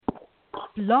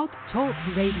Blog Talk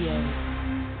Radio.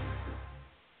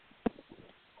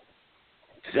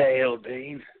 Say, old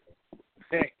Dean.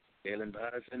 Hey, Dylan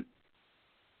Patterson.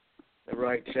 The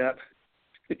right chap.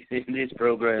 This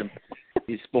program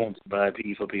is sponsored by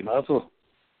P4P Muscle,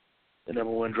 the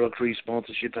number one drug-free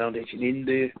sponsorship foundation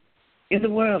in the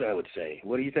world, I would say.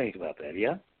 What do you think about that,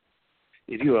 yeah?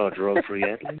 If you are a drug-free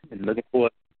athlete and looking for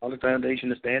a solid foundation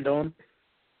to stand on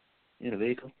in a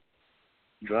vehicle,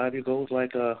 drive your goals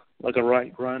like a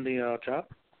right grindy chop,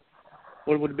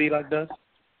 what would it be like, Dust?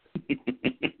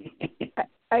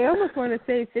 I almost want to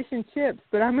say fish and chips,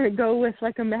 but I'm going to go with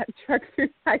like a Mack truck through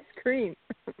ice cream.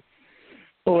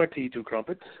 Or T2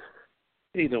 crumpets.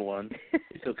 Either one.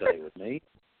 It's okay with me.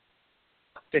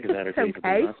 Take that or take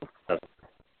okay.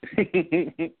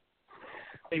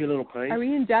 Maybe a little pace. Are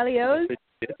we in Jolly O's?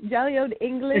 Jolly O's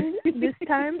England this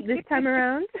time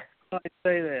around? I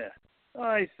say there.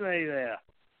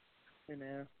 You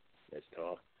know, let's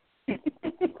talk.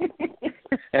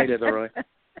 Hey, that's all right.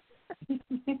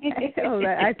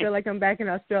 I feel like I'm back in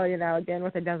Australia now again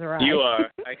with a Desiree. You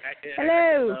are.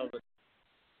 Hello.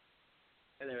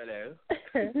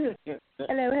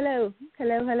 Hello.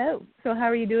 Hello. So how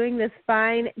are you doing this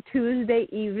fine Tuesday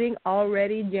evening,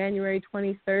 already January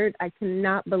 23rd? I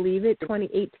cannot believe it.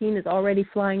 2018 is already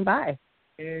flying by.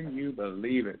 Can you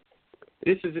believe it?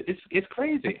 It's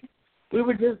crazy. We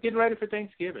were just getting ready for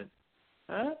Thanksgiving.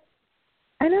 Huh?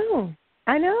 I know,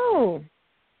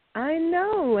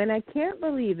 and I can't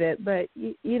believe it. But,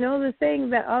 you know, the thing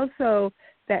that also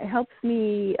that helps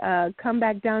me come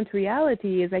back down to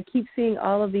reality is I keep seeing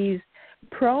all of these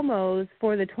promos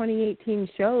for the 2018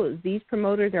 shows. These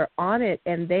promoters are on it,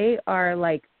 and they are,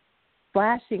 like,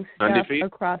 flashing stuff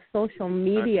across social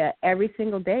media every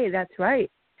single day. That's right.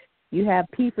 You have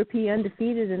P4P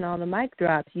Undefeated and all the mic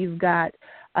drops. You've got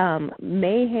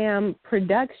Mayhem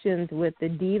Productions with the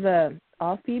Diva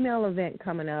all-female event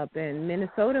coming up, and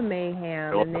Minnesota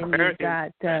Mayhem, and then you've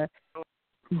got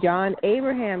John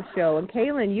Abraham show. And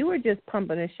Kaylin, you were just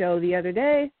pumping a show the other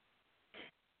day.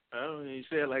 Oh, when you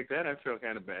say it like that, I feel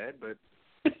kind of bad, but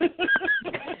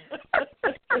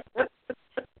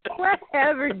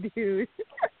whatever, dude.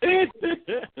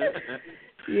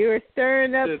 You were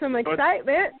stirring up some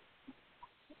excitement.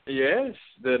 Yes,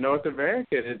 the North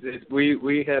American.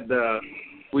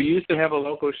 We used to have a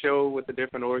local show with a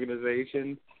different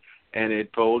organization, and it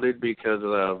folded because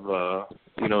of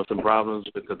some problems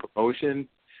with the promotion.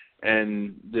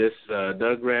 And this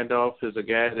Doug Randolph is a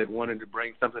guy that wanted to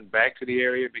bring something back to the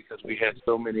area because we had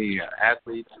so many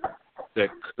athletes that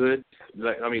could,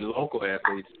 local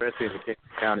athletes, especially in the Kent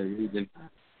County region,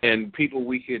 and people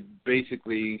we could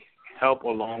basically help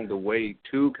along the way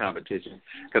to competition.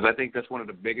 Because I think that's one of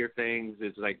the bigger things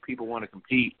is, like, people want to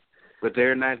compete, but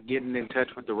they're not getting in touch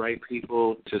with the right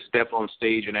people to step on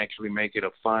stage and actually make it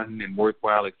a fun and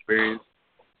worthwhile experience.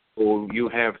 So you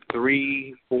have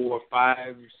 3, 4,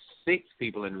 5, 6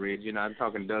 people in Ridge. You know, I'm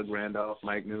talking Doug Randolph,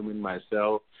 Mike Newman,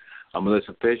 myself,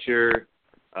 Melissa Fisher,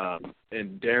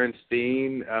 and Darren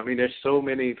Steen. I mean, there's so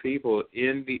many people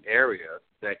in the area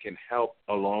that can help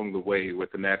along the way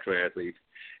with the natural athletes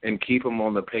and keep them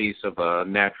on the pace of a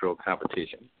natural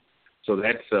competition. So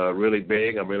that's really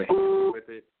big. I'm really happy with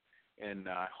it, and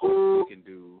I hope we can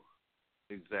do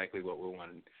exactly what we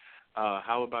want.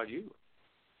 How about you?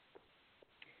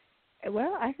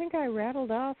 Well, I think I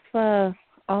rattled off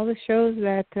all the shows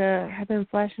that have been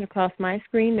flashing across my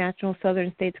screen. National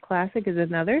Southern States Classic is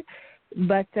another,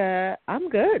 but I'm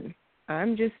good.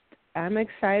 I'm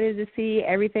excited to see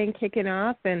everything kicking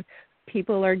off, and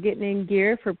people are getting in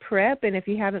gear for prep. And if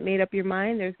you haven't made up your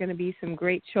mind, there's going to be some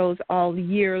great shows all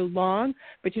year long,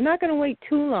 but you're not going to wait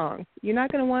too long. You're not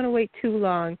going to want to wait too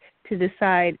long to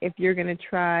decide if you're going to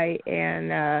try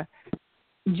and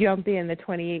jump in the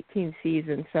 2018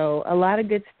 season. So a lot of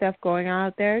good stuff going on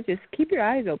out there. Just keep your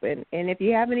eyes open. And if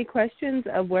you have any questions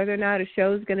of whether or not a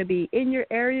show is going to be in your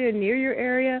area, near your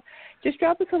area, just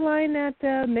drop us a line at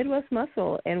Midwest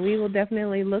Muscle, and we will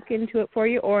definitely look into it for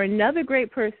you. Or another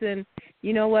great person,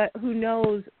 you know what, who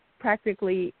knows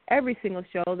practically every single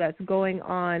show that's going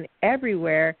on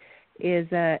everywhere is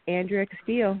Andrea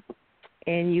Castillo.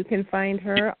 And you can find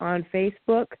her on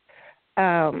Facebook.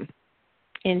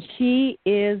 And she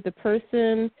is the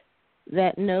person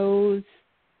that knows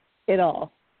it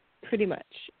all, pretty much.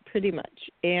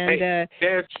 And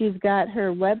she's got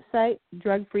her website,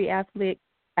 Drug Free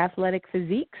Athletic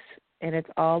Physiques, and it's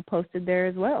all posted there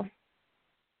as well.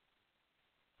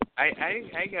 I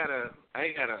got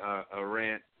a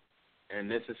rant,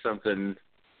 and this is something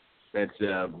that's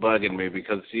bugging me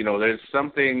because there's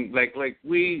something like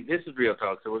this is real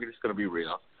talk, so we're just gonna be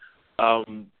real.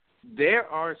 There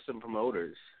are some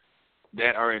promoters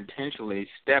that are intentionally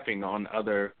stepping on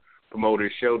other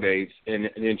promoters' show dates, and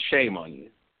shame on you.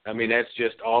 I mean, that's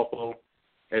just awful.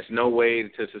 There's no way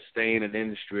to sustain an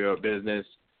industry or business.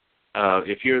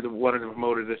 If you're one of the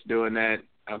promoters that's doing that,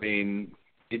 I mean,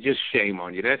 it's just shame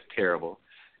on you. That's terrible.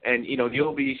 And, you know,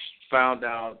 you'll be found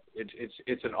out.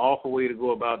 It's an awful way to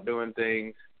go about doing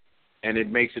things, and it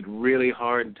makes it really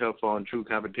hard and tough on true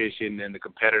competition and the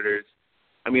competitors.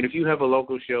 I mean, if you have a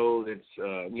local show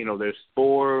that's, you know, there's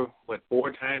four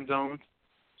time zones.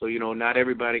 So, you know, not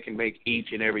everybody can make each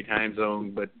and every time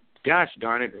zone. But, gosh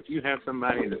darn it, if you have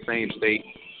somebody in the same state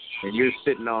and you're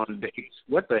sitting on dates,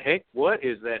 what the heck? What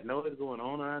is that noise going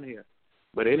on around here?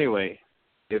 But anyway,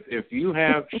 if you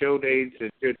have show dates and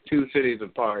you're 2 cities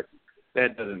apart,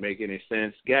 that doesn't make any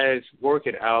sense. Guys, work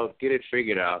it out, get it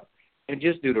figured out, and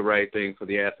just do the right thing for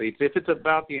the athletes. If it's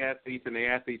about the athletes and the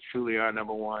athletes truly are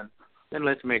number one, then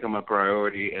let's make them a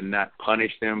priority and not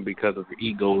punish them because of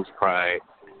egos, pride,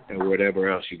 and whatever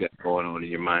else you got going on in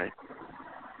your mind.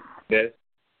 Yes?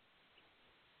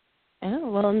 Oh,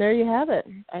 well, and there you have it.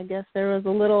 I guess there was a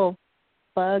little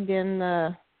bug in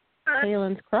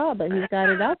Kalen's craw, but he's got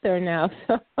it out there now.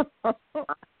 So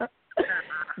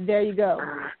there you go.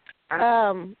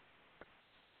 I'm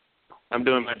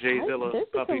doing my Jay Zilla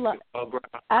puppy.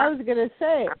 I was gonna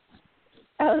say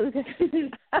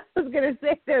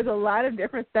there's a lot of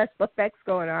different special effects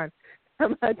going on.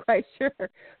 I'm not quite sure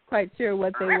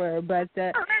what they were, but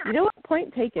you know what?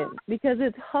 Point taken, because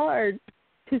it's hard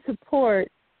to support,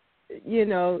 you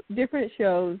know, different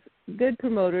shows, good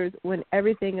promoters when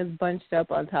everything is bunched up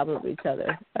on top of each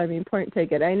other. I mean, point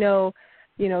taken. I know,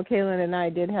 you know, Kalen and I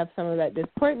did have some of that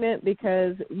disappointment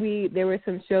because there were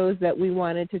some shows that we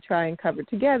wanted to try and cover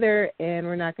together, and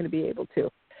we're not going to be able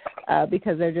to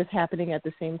because they're just happening at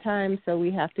the same time. So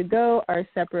we have to go our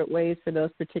separate ways for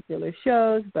those particular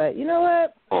shows. But you know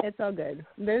what? It's all good.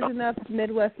 There's enough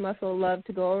Midwest muscle love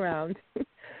to go around.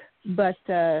 But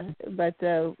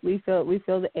we feel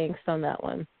the angst on that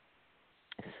one.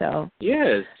 So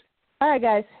yes. All right,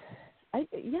 guys. I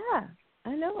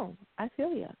know. I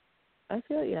feel you.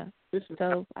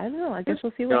 So I don't know. I guess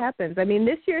we'll see what happens. I mean,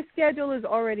 this year's schedule is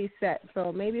already set,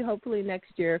 so maybe hopefully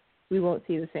next year we won't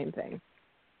see the same thing.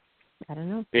 I don't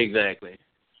know. Exactly.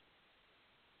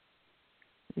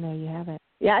 There you have it.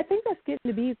 Yeah, I think that's getting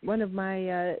to be one of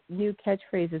my new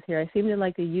catchphrases here. I seem to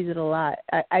like to use it a lot.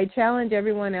 I challenge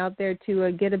everyone out there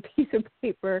to get a piece of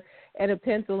paper and a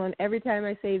pencil, and every time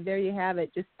I say, there you have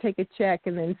it, just take a check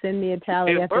and then send me a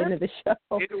tally at the end of the show.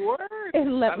 It works.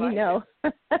 And let me know.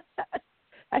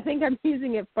 I think I'm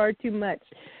using it far too much.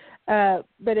 But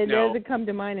it doesn't come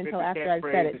to mind until after I've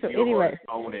said it. So anyway.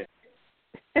 Own it.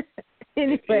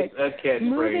 Anyway, it's a catchphrase.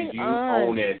 Moving you on.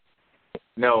 Own it.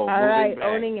 No, all right, back.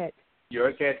 Owning it. You're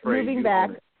a catchphrase. Moving you back.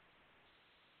 Own it.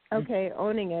 Okay,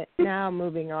 owning it. Now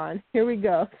moving on. Here we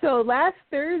go. So last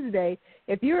Thursday,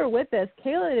 if you were with us,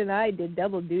 Kaylin and I did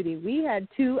double duty. We had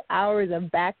 2 hours of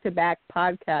back-to-back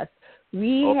podcasts.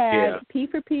 We had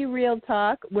P4P Real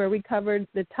Talk, where we covered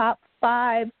the top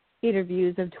 5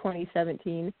 interviews of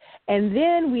 2017. And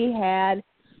then we had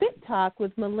Fit Talk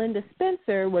with Melinda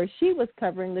Spencer, where she was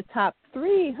covering the top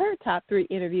 3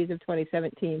 interviews of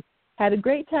 2017. Had a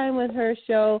great time with her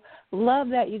show. Love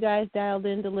that you guys dialed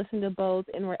in to listen to both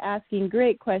and were asking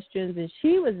great questions, and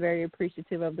she was very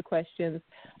appreciative of the questions.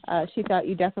 She thought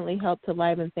you definitely helped to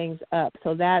liven things up,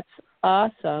 so that's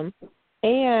awesome.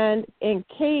 And in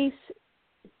case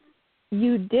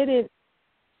you didn't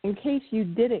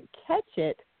catch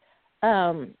it,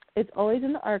 it's always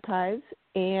in the archives,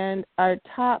 and our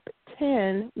top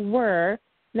 10 were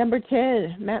number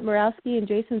 10, Matt Morawski and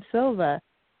Jason Silva.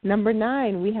 Number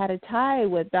 9, we had a tie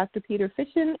with Dr. Peter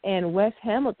Fishon and Wes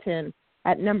Hamilton.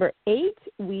 At number 8,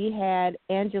 we had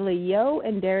Angela Yo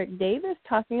and Derek Davis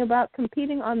talking about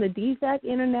competing on the DFAC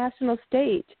International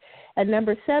stage. At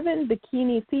number 7,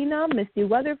 Bikini Phenom, Misty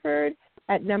Weatherford.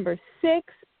 At number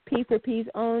 6, P4P's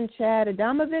own Chad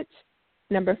Adamovich.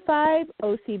 Number 5,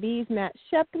 OCB's Matt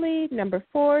Shepley. Number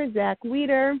 4, Zach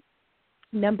Weeder.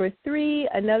 Number 3,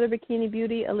 another Bikini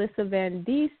Beauty, Alyssa Van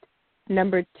Diest.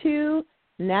 Number 2,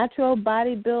 natural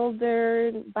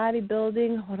bodybuilding.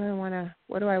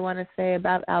 What do I want to say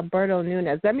about Alberto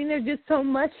Nunez? I mean, there's just so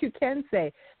much you can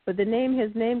say, but his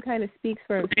name kind of speaks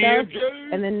for himself.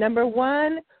 And then number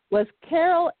 1 was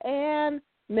Carol Ann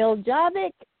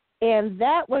Miljovic, and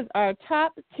that was our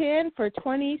top 10 for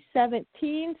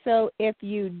 2017. So if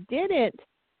you didn't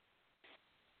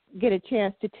get a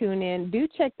chance to tune in, do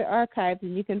check the archives,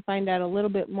 and you can find out a little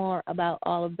bit more about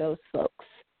all of those folks.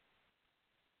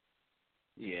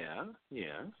 Yeah.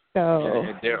 So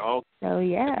they're all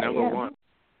number 1.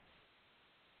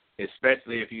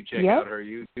 Especially if you check out her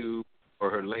YouTube for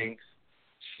her links.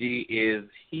 She is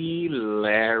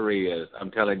hilarious. I'm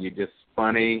telling you, just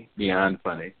funny beyond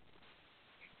funny.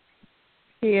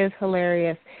 She is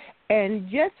hilarious. And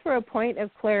just for a point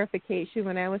of clarification,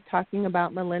 when I was talking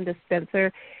about Melinda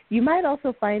Spencer, you might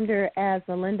also find her as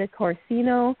Melinda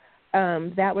Corsino.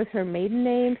 That was her maiden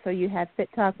name, so you had Fit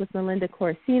Talk with Melinda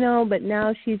Corsino, but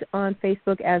now she's on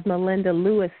Facebook as Melinda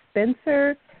Lewis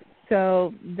Spencer.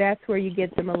 So that's where you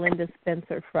get the Melinda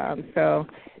Spencer from. So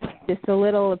just a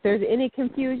little, if there's any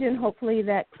confusion, hopefully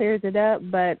that clears it up,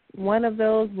 but one of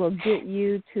those will get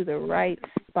you to the right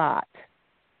spot.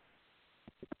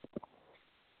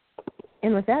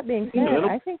 And with that being said,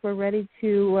 I think we're ready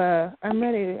to.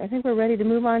 I think we're ready to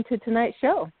move on to tonight's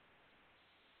show.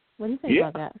 What do you think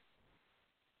about that?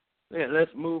 Yeah,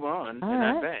 let's move on. All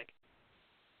and right.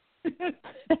 I'm back.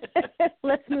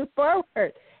 Let's move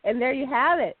forward. And there you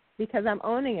have it, because I'm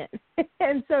owning it.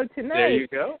 And so tonight, there you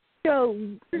go. So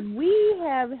we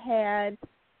have had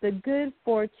the good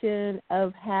fortune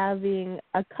of having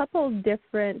a couple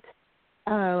different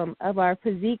of our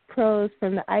physique pros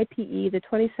from the IPE, the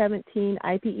 2017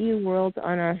 IPE Worlds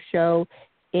on our show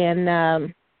in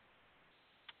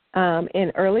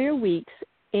earlier weeks,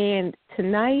 and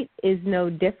tonight is no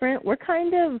different. We're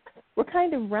kind of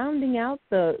rounding out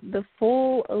the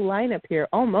full lineup here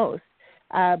almost,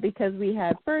 because we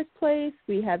had first place,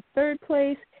 we had third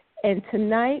place, and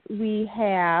tonight we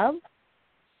have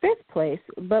fifth place.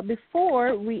 But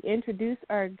before we introduce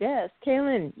our guest,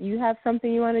 Kaylin, you have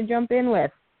something you want to jump in with?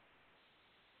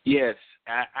 Yes,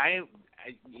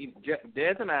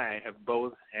 Des and I have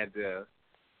both have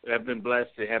been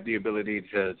blessed to have the ability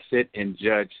to sit and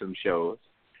judge some shows.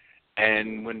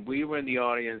 And when we were in the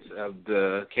audience of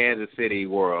the Kansas City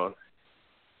World,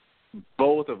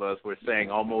 both of us were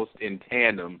saying almost in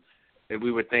tandem that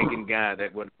we were thanking God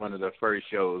that was one of the first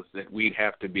shows that we'd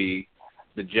have to be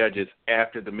the judges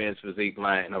after the men's physique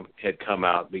line had come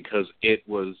out, because it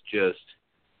was just,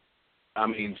 I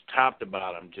mean, top to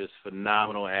bottom, just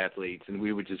phenomenal athletes, and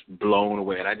we were just blown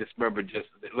away. And I just remember just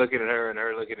looking at her and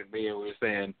her looking at me, and we were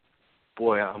saying,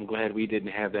 boy, I'm glad we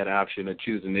didn't have that option of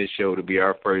choosing this show to be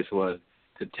our first one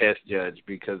to test judge,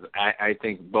 because I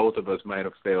think both of us might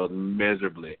have failed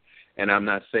miserably. And I'm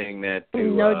not saying that to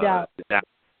no doubt.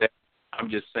 I'm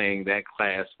just saying that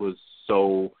class was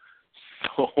so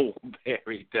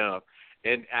very tough.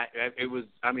 And it was,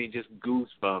 I mean, just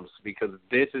goosebumps, because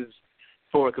this is,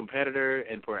 for a competitor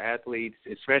and for athletes,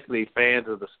 especially fans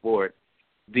of the sport,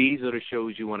 these are the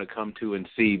shows you want to come to and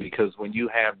see, because when you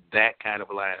have that kind of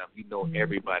lineup, you know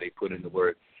everybody put in the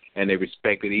work, and they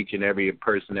respected each and every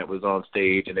person that was on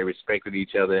stage, and they respected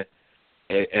each other.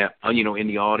 You know, in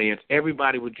the audience,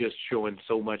 everybody was just showing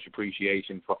so much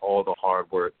appreciation for all the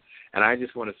hard work. And I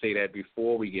just want to say that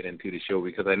before we get into the show,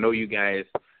 because I know you guys,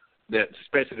 that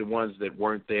especially the ones that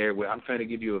weren't there, where I'm trying to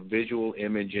give you a visual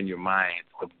image in your mind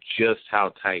of just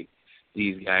how tight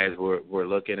these guys were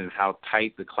looking and how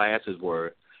tight the classes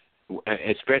were,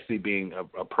 especially being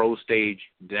a pro stage.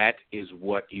 That is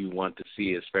what you want to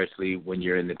see, especially when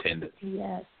you're in attendance.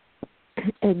 Yes,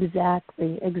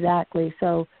 exactly.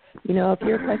 So, you know, if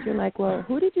you're questioning like, well,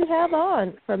 who did you have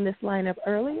on from this lineup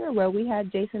earlier? Well, we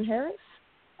had Jason Harris.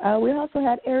 We also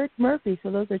had Eric Murphy. So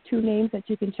those are two names that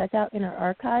you can check out in our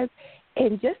archive.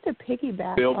 And just to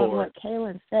piggyback on what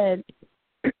Kaylin said,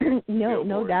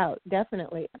 no doubt,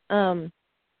 definitely.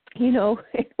 You know,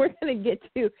 we're going to get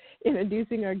to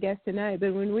introducing our guest tonight,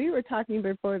 but when we were talking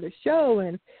before the show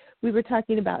and we were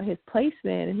talking about his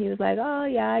placement, and he was like, oh,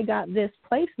 yeah, I got this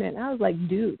placement. I was like,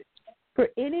 dude, for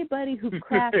anybody who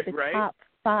cracked the right? top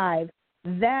five,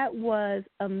 that was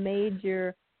a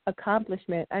major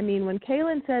accomplishment. I mean, when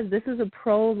Kaylin says this is a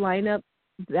pro lineup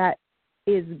that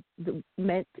is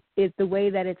the way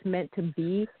that it's meant to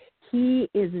be, he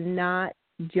is not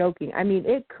joking. I mean,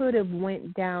 it could have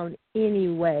went down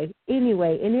anyway,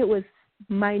 and it was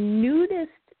minutest.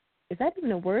 Is that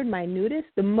even a word? Minutest?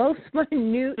 The most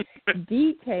minute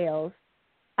details,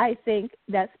 I think,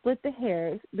 that split the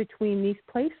hairs between these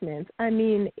placements. I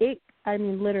mean,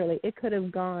 literally, it could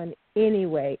have gone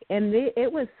anyway. And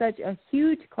it was such a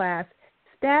huge class,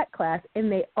 stat class,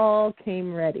 and they all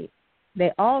came ready.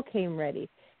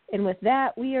 And with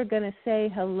that, we are going to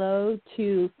say hello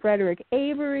to Frederick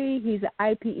Avery. He's an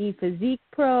IPE Physique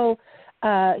Pro.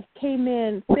 Came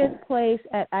in 5th place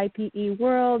at IPE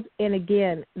World. And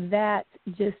again, that's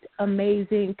just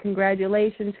amazing.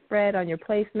 Congratulations, Fred, on your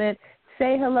placement.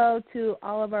 Say hello to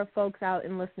all of our folks out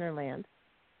in listener land.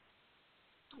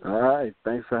 All right.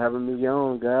 Thanks for having me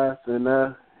on, guys.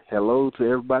 And hello to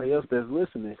everybody else that's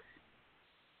listening.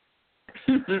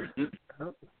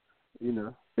 You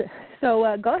know.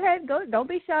 So go ahead. Don't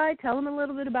be shy. Tell them a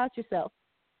little bit about yourself.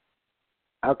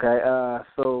 Okay,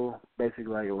 so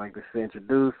basically, like to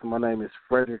introduce, my name is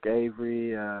Frederick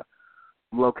Avery. I'm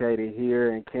located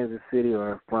here in Kansas City,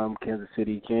 or from Kansas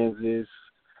City, Kansas.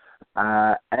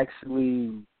 I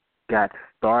actually got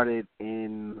started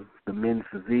in the men's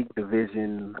physique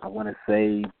division, I want to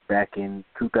say, back in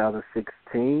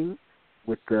 2016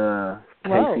 with the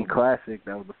KC Classic.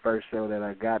 That was the first show that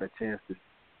I got a chance to,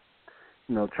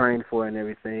 train for and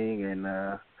everything. And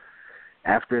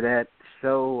after that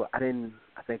show, I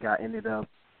think I ended up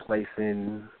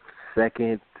placing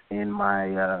second in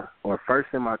my, or first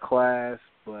in my class,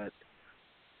 but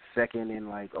second in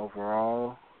like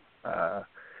overall.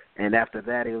 And after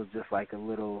that, it was just like a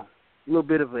little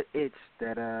bit of an itch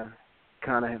that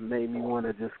kind of made me want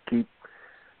to just keep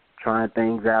trying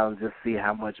things out and just see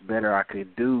how much better I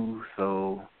could do.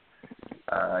 So,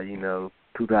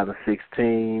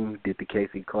 2016, did the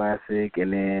KC Classic,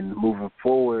 and then moving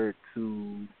forward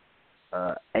to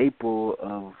April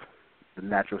of the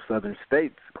Natural Southern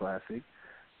States Classic,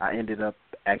 I ended up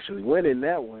actually winning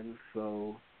that one.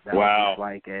 So that was just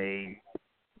like a,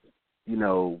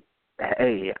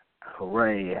 hey,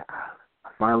 hooray, I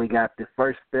finally got the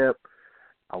first step.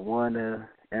 I won the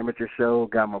amateur show,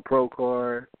 got my pro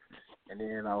card, and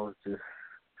then I was just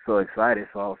so excited.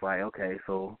 So I was like, okay,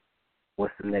 so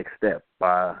what's the next step?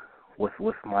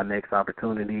 What's my next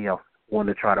opportunity? I want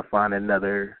to try to find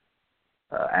another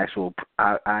actual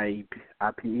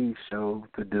IPE show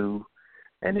to do,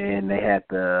 and then they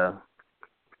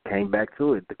came back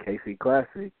to it, the KC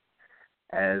Classic,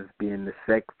 as being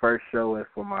the first show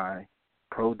for my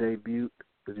pro debut,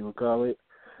 as you would call it.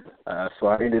 So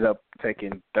I ended up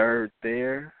taking third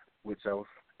there, which I was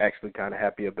actually kind of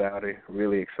happy about it,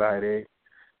 really excited.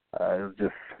 It was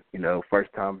just,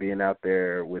 first time being out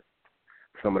there with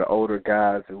some of the older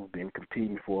guys who've been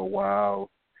competing for a while,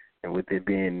 and with it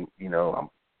being, I'm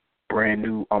brand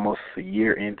new, almost a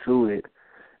year into it,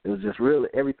 it was just really,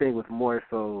 everything was more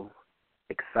so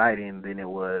exciting than it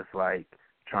was like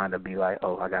trying to be like,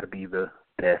 oh, I got to be the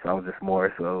best. I was just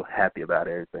more so happy about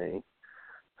everything.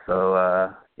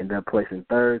 So ended up placing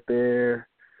third there.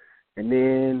 And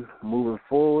then moving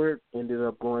forward, ended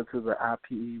up going to the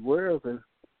IPE Worlds and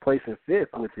placing fifth,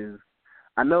 which is,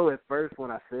 I know at first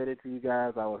when I said it to you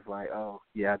guys, I was like, oh,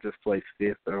 yeah, I just placed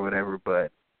fifth or whatever.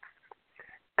 But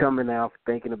coming out,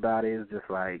 thinking about it, it's just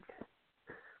like,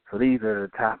 so these are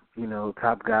the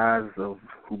top guys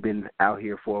who've been out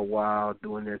here for a while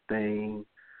doing their thing.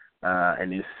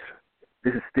 And this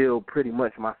is still pretty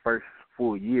much my first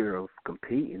full year of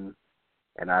competing,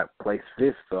 and I placed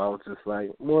fifth, so I was just like,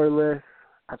 more or less,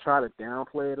 I try to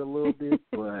downplay it a little bit,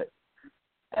 but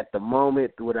at the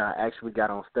moment when I actually got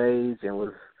on stage and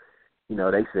was,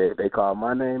 they called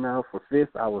my name out for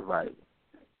fifth, I was like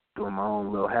doing my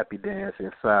own little happy dance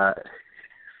inside.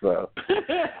 So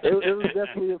it was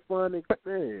definitely a fun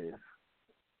experience.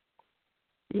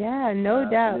 Yeah, no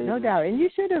doubt. And you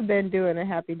should have been doing a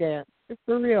happy dance,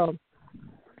 for real.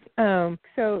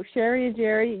 So Sherry and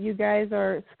Jerry, you guys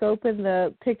are scoping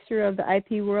the picture of the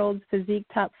IP World Physique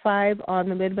Top 5 on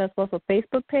the Midwest Local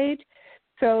Facebook page.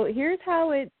 So here's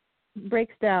how it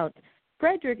breaks down.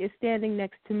 Frederick is standing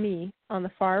next to me on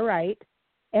the far right.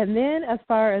 And then as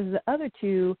far as the other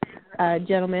two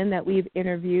gentlemen that we've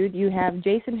interviewed, you have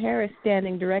Jason Harris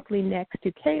standing directly next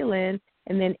to Kaylin,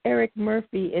 and then Eric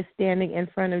Murphy is standing in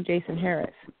front of Jason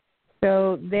Harris.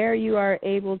 So there you are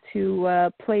able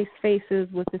to place faces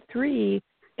with the three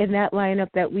in that lineup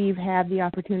that we've had the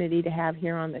opportunity to have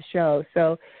here on the show.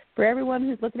 So for everyone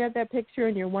who's looking at that picture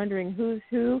and you're wondering who's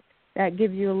who, that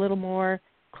gives you a little more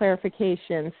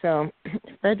clarification. So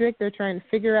Frederick, they're trying to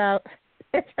figure out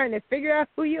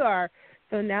who you are.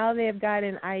 So now they've got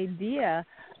an idea.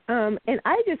 And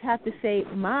I just have to say,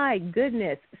 my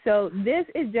goodness. So this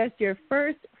is just your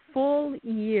first full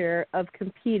year of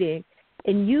competing,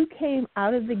 and you came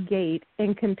out of the gate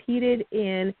and competed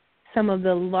in some of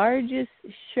the largest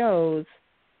shows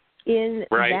in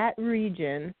that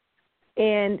region,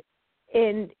 and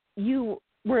you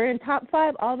were in top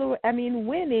 5 all the way,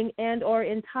 winning and or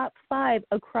in top 5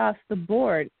 across the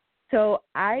board. So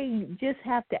I just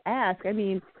have to ask,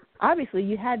 obviously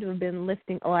you had to have been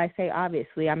lifting, I say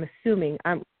obviously, I'm assuming,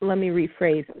 let me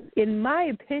rephrase. In my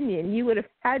opinion, you would have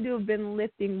had to have been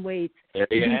lifting weights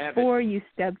before you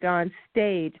stepped on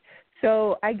stage.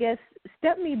 So I guess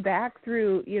step me back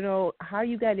through, how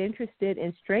you got interested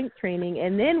in strength training,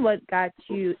 and then what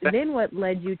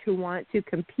led you to want to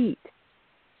compete?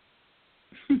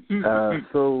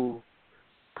 So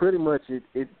pretty much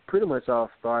it all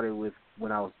started with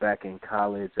when I was back in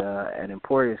college at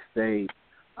Emporia State.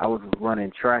 I was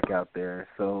running track out there,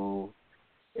 so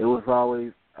it was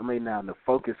always. I mean, now the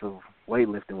focus of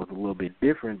weightlifting was a little bit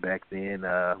different back then.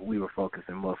 We were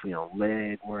focusing mostly on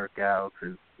leg workouts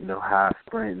and high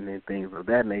sprinting and things of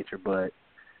that nature. But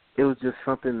it was just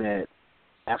something that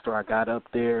after I got up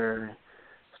there,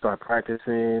 started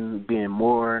practicing, being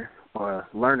more or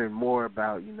learning more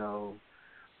about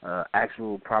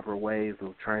actual proper ways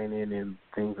of training and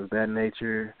things of that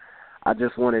nature. I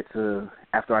just wanted to,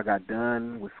 after I got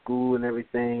done with school and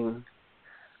everything,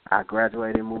 I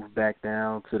graduated and moved back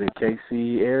down to the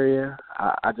KC area.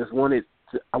 I wanted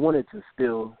to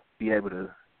still be able to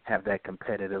have that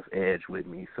competitive edge with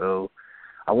me. So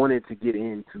I wanted to get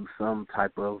into some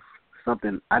type of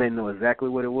something. I didn't know exactly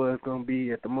what it was going to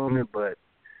be at the moment, but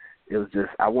it was just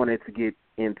I wanted to get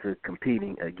into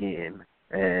competing again.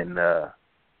 And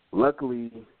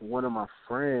luckily, one of my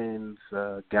friends,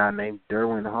 a guy named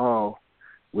Derwin Hall,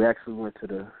 we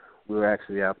were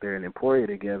actually out there in Emporia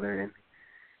together, and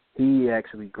he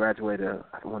actually graduated,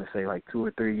 I want to say like 2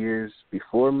 or 3 years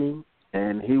before me,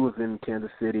 and he was in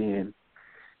Kansas City, and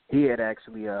he had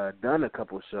actually done a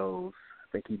couple of shows.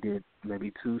 I think he did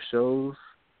maybe 2 shows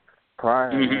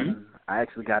prior, and I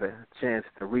actually got a chance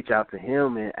to reach out to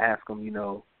him and ask him,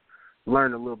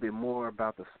 learn a little bit more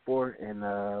about the sport and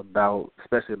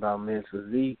especially about men's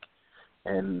physique.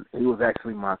 And he was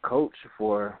actually my coach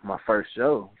for my first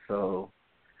show. So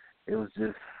it was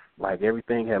just like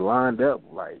everything had lined up.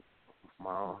 Like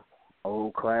my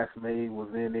old classmate was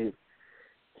in it.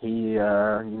 He,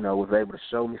 was able to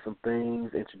show me some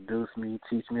things, introduce me,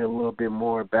 teach me a little bit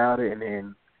more about it. And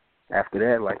then after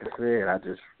that, like I said, I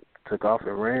just took off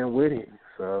and ran with it.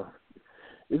 So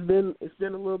it's been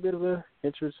a little bit of an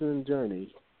interesting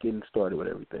journey getting started with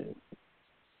everything.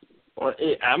 Well,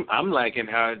 I'm liking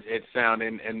how it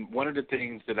sounded, and one of the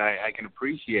things that I can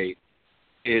appreciate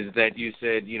is that you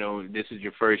said, this is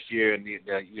your first year, and you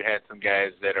had some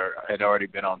guys that had already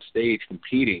been on stage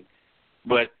competing.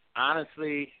 But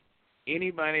honestly,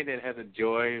 anybody that has a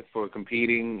joy for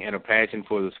competing and a passion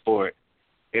for the sport,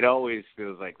 it always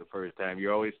feels like the first time.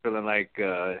 You're always feeling like,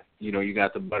 you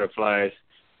got the butterflies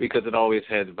because it always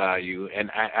has value. And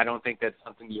I don't think that's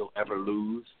something you'll ever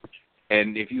lose.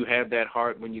 And if you have that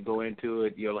heart when you go into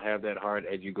it, you'll have that heart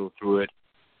as you go through it.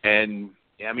 And,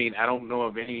 I mean, I don't know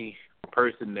of any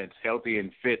person that's healthy and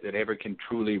fit that ever can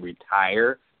truly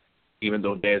retire, even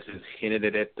though Des has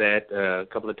hinted at that a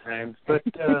couple of times. But,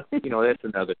 that's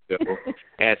another show.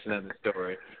 That's another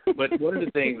story. But one of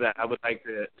the things I would like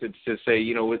to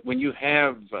say, when you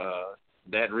have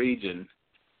that region,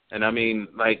 and I mean,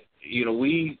 like,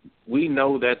 we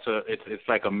know it's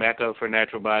like a mecca for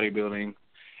natural bodybuilding,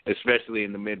 especially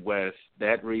in the Midwest.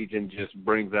 That region just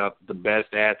brings out the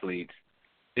best athletes.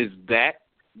 Is that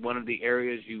one of the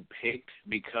areas you picked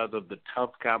because of the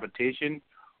tough competition,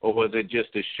 or was it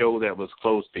just a show that was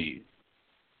close to you?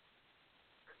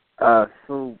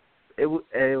 So it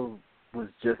was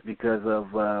just because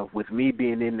of, with me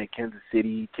being in the Kansas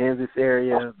City, Kansas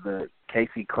area, the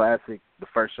KC Classic, the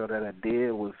first show that I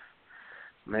did was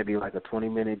maybe like a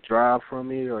 20-minute drive from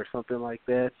me or something like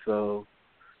that. So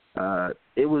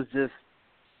it was just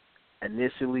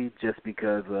initially just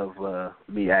because of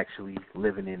me actually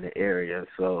living in the area.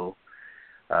 So,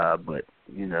 but,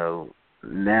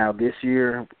 now this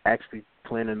year, I'm actually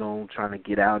planning on trying to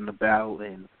get out and about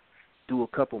and do a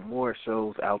couple more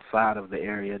shows outside of the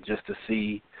area just to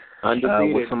see what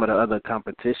some of the other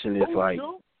competition is like.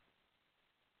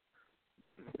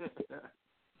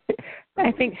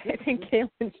 I think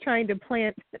Caitlin's trying to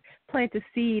plant a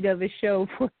seed of a show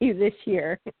for you this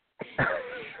year.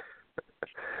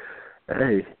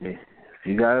 Hey, if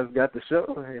you guys got the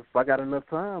show, if I got enough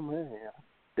time, man,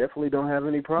 definitely don't have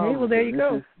any problems. Hey, well, there you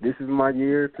go. This is my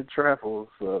year to travel,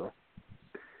 so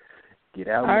get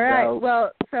out and about. All right, about.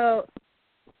 well, so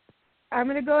I'm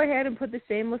going to go ahead and put the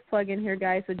shameless plug in here,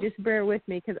 guys, so just bear with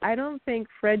me, because I don't think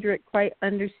Frederick quite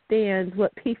understands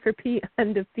what P4P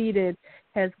Undefeated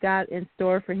has got in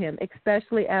store for him,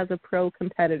 especially as a pro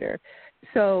competitor.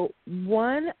 So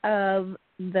one of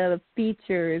the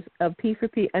features of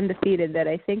P4P Undefeated that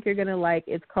I think you're going to like,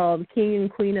 it's called King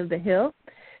and Queen of the Hill.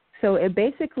 So it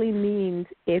basically means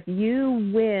if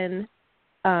you win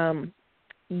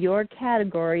your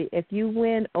category, if you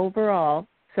win overall,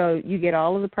 so you get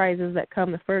all of the prizes that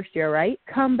come the first year, right?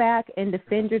 Come back and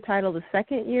defend your title the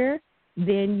second year,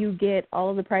 then you get all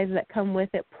of the prizes that come with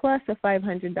it plus a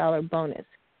 $500 bonus.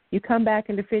 You come back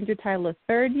and defend your title the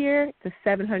third year, it's a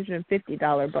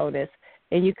 $750 bonus.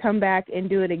 And you come back and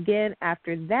do it again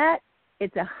after that,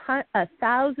 it's a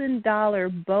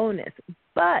 $1,000 bonus.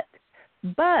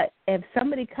 But if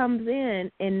somebody comes in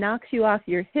and knocks you off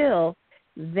your hill,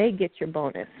 they get your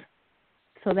bonus.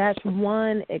 So that's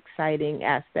one exciting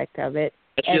aspect of it.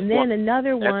 And then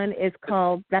another one is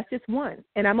called, that's just one.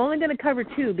 And I'm only going to cover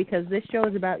two because this show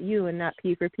is about you and not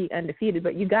P4P Undefeated,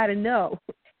 but you got to know.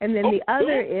 And then the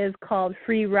other is called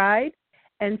Free Ride.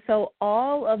 And so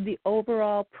all of the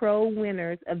overall pro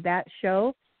winners of that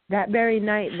show, that very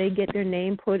night, they get their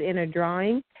name put in a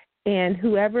drawing. And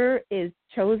whoever is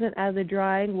chosen as a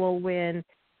drawing will win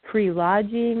free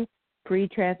lodging, free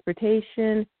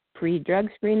transportation, free drug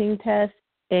screening tests,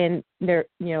 and they're,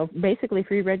 basically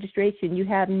free registration. You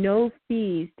have no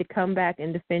fees to come back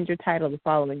and defend your title the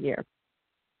following year.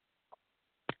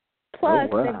 Plus,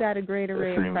 they've got a great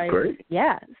array of prizes. Great.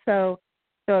 Yeah. So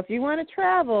if you want to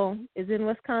travel, is in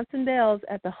Wisconsin Dells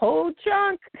at the Ho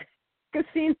Chunk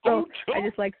Casino. I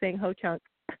just like saying Ho Chunk.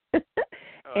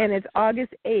 And it's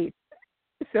August 8th.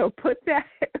 So put that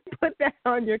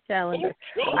on your calendar.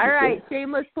 All right,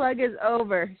 shameless plug is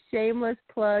over. Shameless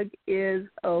plug is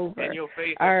over. And your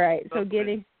favorite all right, so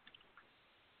getting.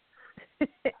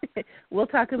 We'll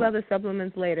talk about the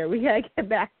supplements later. We gotta get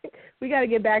back. We gotta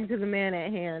get back to the man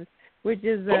at hand, which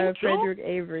is Frederick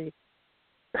Avery.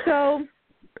 So,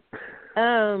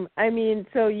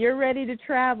 so you're ready to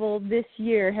travel this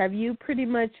year. Have you pretty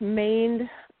much maintained,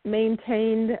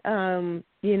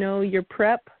 your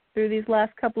prep through these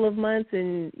last couple of months,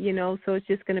 and, so it's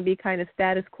just going to be kind of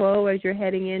status quo as you're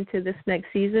heading into this next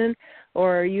season,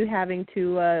 or are you having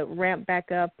to ramp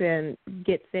back up and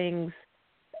get things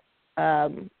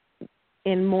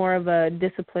in more of a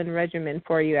disciplined regimen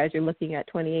for you as you're looking at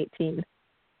 2018?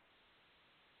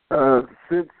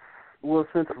 Since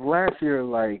last year,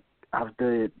 I've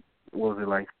did, it was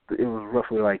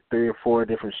roughly 3 or 4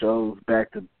 different shows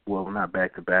not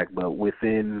back to back, but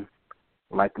within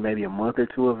maybe a month or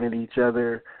two of each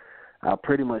other. I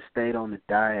pretty much stayed on the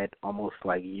diet almost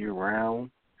year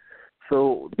round.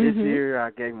 So this year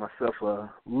I gave myself a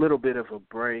little bit of a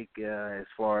break as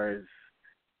far as,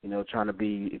 trying to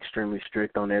be extremely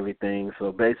strict on everything.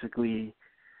 So basically,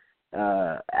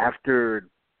 after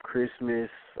Christmas,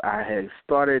 I had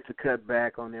started to cut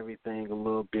back on everything a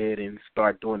little bit and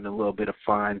start doing a little bit of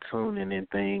fine tuning and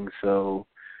things. So,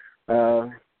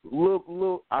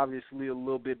 little, obviously a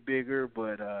little bit bigger,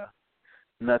 but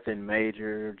nothing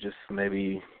major. Just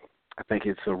maybe, I think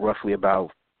it's roughly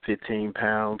about 15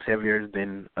 pounds heavier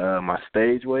than my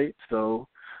stage weight. So,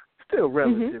 still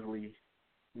relatively,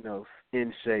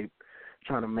 in shape.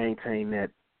 Trying to maintain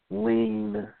that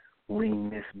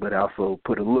leanness, but also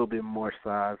put a little bit more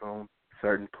size on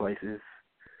certain places.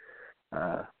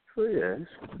 So yeah, it's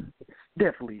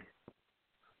definitely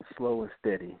slow and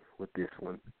steady with this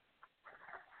one.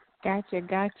 Gotcha.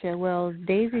 Well,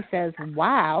 Daisy says,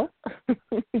 wow,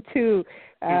 to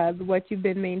what you've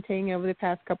been maintaining over the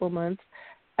past couple of months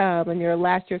and your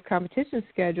last year's competition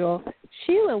schedule.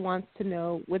 Sheila wants to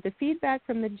know, with the feedback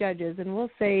from the judges, and we'll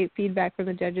say feedback from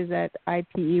the judges at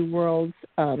IPE Worlds,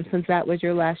 since that was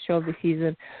your last show of the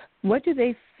season, what do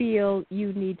they feel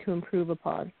you need to improve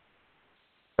upon?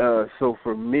 So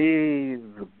for me,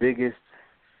 the biggest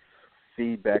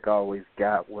feedback I always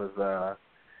got was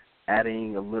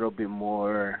adding a little bit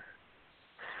more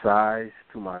size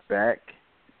to my back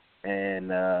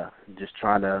and just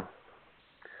trying to,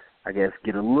 I guess,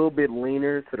 get a little bit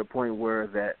leaner to the point where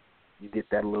that you get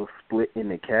that little split in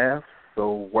the calf.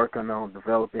 So working on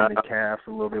developing the calves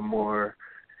a little bit more.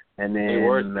 And then,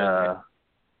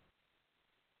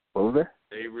 what was that?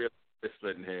 They really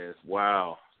splitting hairs.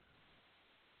 Wow.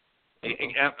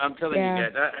 I'm telling you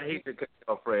guys, I hate to cut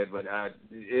you off, Fred, but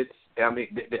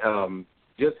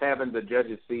just having the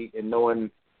judge's seat and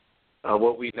knowing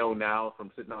what we know now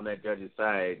from sitting on that judge's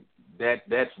side,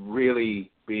 that's really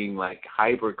being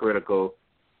hypercritical.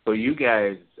 So you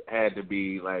guys had to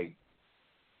be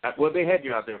they had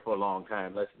you out there for a long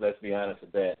time. Let's be honest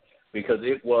with that, because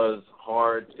it was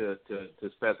hard to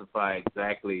specify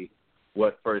exactly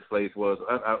what first place was.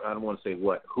 I don't want to say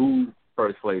who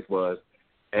first place was.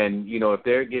 And, if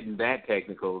they're getting that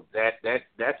technical,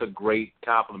 that's a great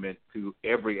compliment to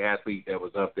every athlete that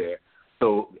was up there.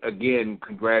 So, again,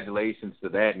 congratulations to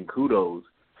that, and kudos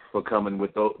for coming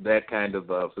with that kind of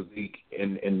physique,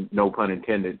 and no pun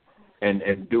intended,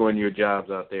 and doing your jobs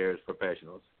out there as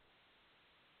professionals.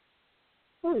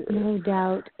 No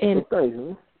doubt. And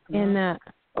go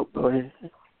ahead.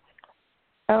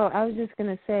 Oh, I was just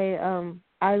going to say,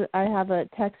 I have a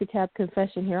taxi cab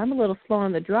confession here. I'm a little slow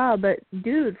on the draw, but,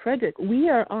 dude, Frederick, we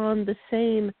are on the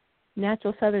same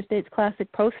Natural Southern States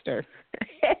Classic poster.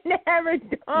 It never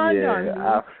dawned on me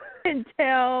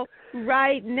until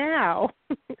right now.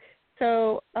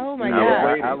 So, oh, my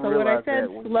God. So when I said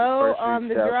slow on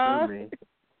the draw,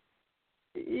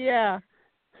 yeah.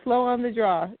 slow on the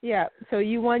draw. Yeah. So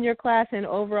you won your class and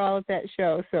overall at that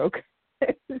show. So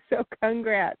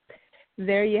congrats.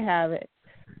 There you have it.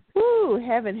 Woo,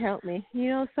 heaven help me. You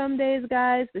know, some days,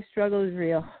 guys, the struggle is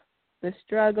real. The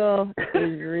struggle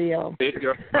is real.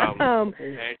 Bigger problem.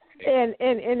 And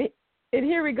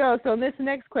here we go. So this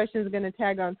next question is going to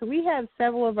tag on. So we have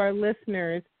several of our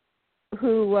listeners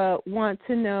who want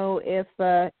to know if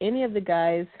any of the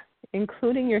guys,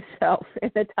 including yourself,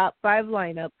 in the top 5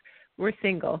 lineup are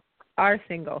single.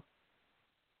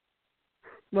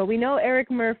 Well, we know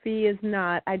Eric Murphy is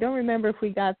not. I don't remember if we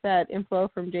got that info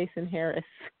from Jason Harris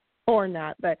or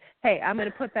not. But, hey, I'm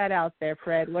going to put that out there,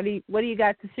 Fred. What do you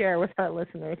got to share with our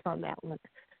listeners on that one?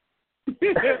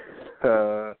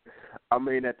 I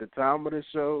mean, at the time of the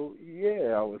show,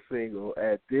 yeah, I was single.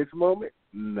 At this moment,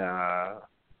 nah.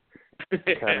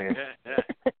 Kind of,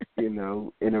 in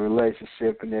a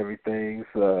relationship and everything,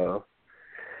 so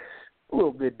a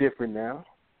little bit different now.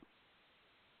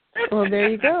 Well, there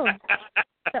you go.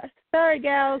 Sorry,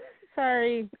 gals.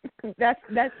 Sorry. That's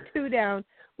 2 down.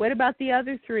 What about the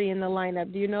other 3 in the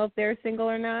lineup? Do you know if they're single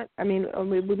or not? I mean,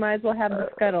 we might as well have the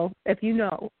scuttle, if you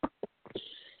know.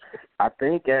 I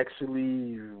think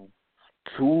actually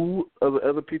 2 of the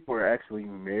other people are actually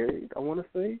married, I want to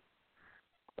say.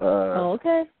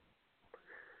 Okay.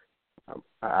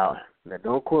 Now,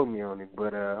 don't quote me on it,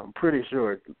 but I'm pretty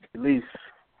sure at least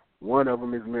one of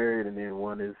them is married, and then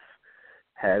one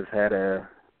has had a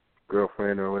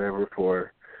girlfriend or whatever for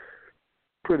a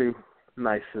pretty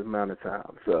nice amount of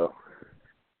time. So,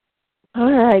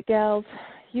 all right, gals,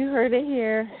 you heard it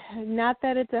here. Not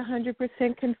that it's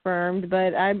 100% confirmed,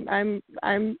 but I'm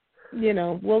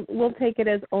we'll take it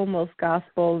as almost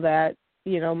gospel that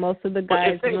most of the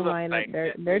guys in the lineup like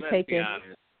they're taking.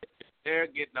 They're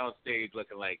getting on stage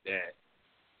looking like that.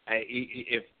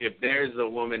 If there's a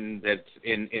woman that's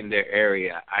in their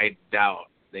area, I doubt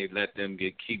they let them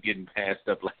keep getting passed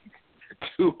up like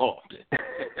too often.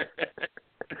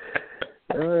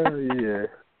 Yeah.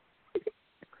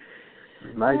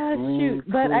 Nice clean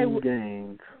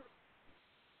games.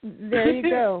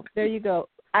 There you go.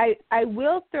 I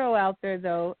will throw out there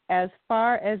though, as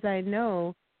far as I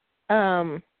know,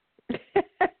 Kaylin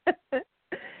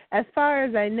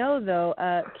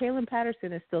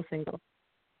Patterson is still single.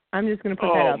 I'm just going to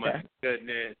put that out there.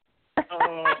 Goodness.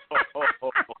 Oh my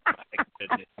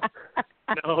goodness.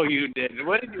 No, you didn't.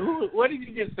 What did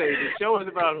you just say? The show is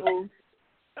about who?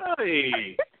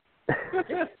 Hey.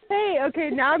 Hey, okay,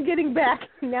 now I'm getting back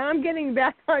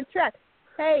on track.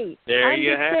 Hey, I'm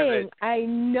just saying, I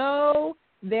know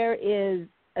there is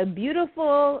a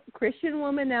beautiful Christian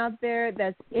woman out there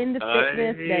that's into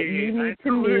fitness that you need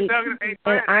to meet,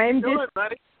 and I'm just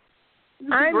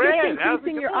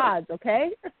increasing your odds,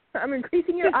 okay? I'm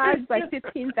increasing your odds by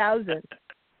 15,000.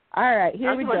 All right,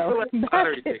 here we go.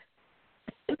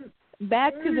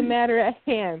 Back to the matter at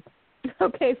hand.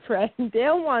 Okay, Fred,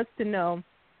 Dale wants to know,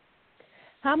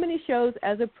 how many shows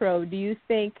as a pro do you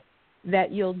think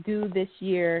that you'll do this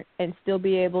year and still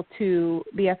be able to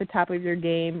be at the top of your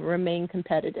game, remain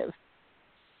competitive?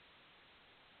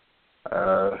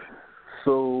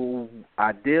 So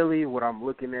ideally what I'm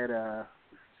looking at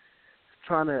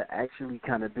trying to actually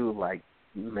kind of do like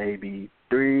maybe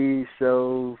 3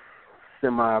 shows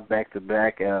semi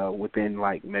back-to-back within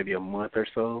like maybe a month or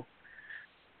so.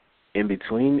 In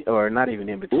between, or not even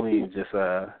in between, just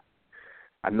I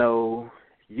know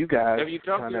you guys have you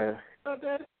talked about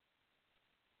that?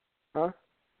 Huh?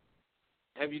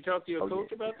 Have you talked to your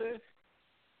coach about that?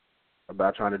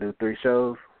 About trying to do 3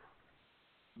 shows?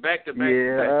 Back to back.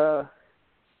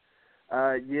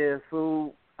 Yeah,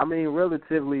 so I mean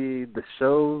relatively the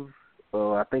shows,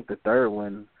 I think the third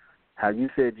one, how you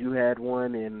said you had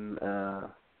one in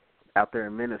out there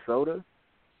in Minnesota.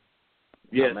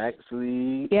 Yes. I'm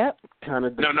actually kind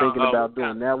of thinking about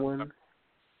doing that one.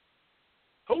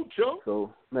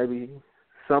 So maybe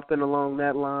something along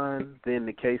that line. Then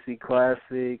the KC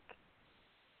Classic.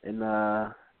 And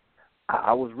I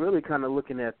was really kind of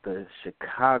looking at the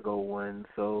Chicago one.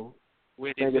 So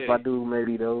I think if I do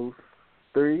maybe those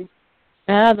 3.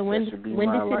 The Windy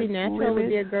City National would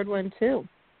be a good one, too.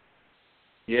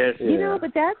 Yes.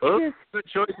 But that's just good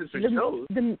choices for shows.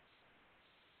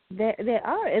 They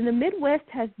are. And the Midwest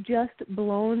has just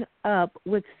blown up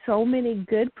with so many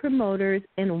good promoters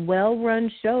and well-run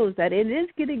shows that it is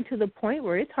getting to the point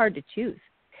where it's hard to choose.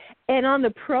 And on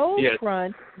the pro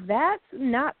front, that's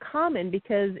not common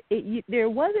because there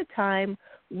was a time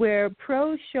where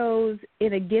pro shows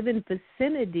in a given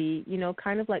vicinity,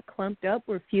 kind of like clumped up,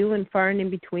 were few and far and in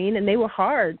between, and they were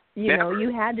hard.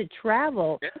 You had to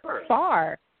travel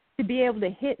far to be able to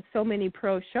hit so many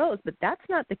pro shows, but that's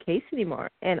not the case anymore.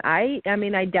 And I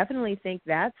mean, I definitely think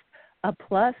that's a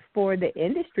plus for the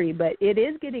industry, but it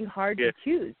is getting hard to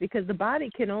choose because the body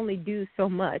can only do so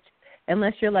much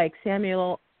unless you're like Sam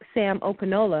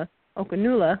Okunula,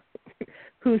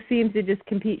 who seems to just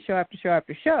compete show after show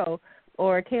after show,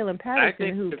 or Kalen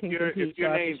Patterson, who can compete show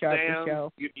after show after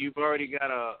show. You've already got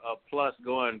a plus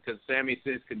going because Sammy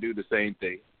Sis can do the same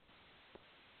thing.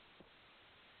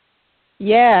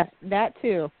 Yeah, that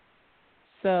too.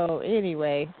 So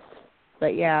anyway,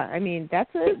 but yeah, I mean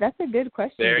that's a good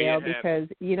question, Dale, because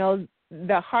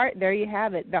the heart. There you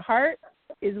have it. The heart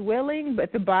is willing,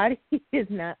 but the body is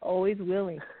not always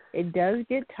willing. It does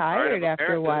get tired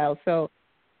after a while. So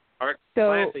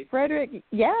Frederick,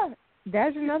 yeah,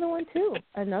 that's another one too.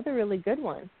 Another really good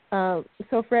one.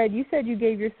 So Fred, you said you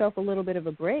gave yourself a little bit of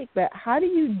a break, but how do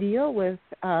you deal with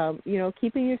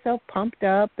keeping yourself pumped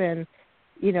up and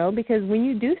because when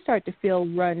you do start to feel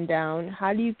run down,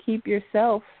 how do you keep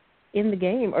yourself in the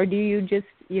game? Or do you just,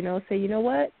 say, you know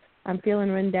what, I'm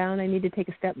feeling run down, I need to take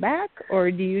a step back?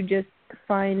 Or do you just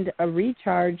find a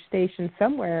recharge station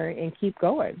somewhere and keep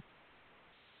going?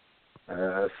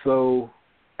 So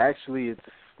actually it's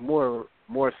more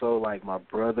so like my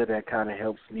brother that kind of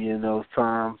helps me in those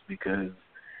times because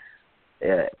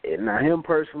now him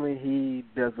personally, he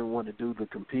doesn't want to do the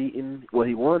competing. Well,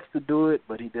 he wants to do it,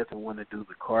 but he doesn't want to do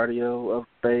the cardio of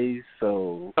phase.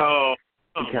 So he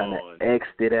kind of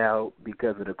X'd it out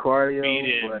because of the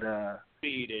cardio.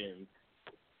 Feed in.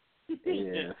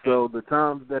 Yeah. So the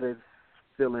times that it's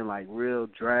feeling like real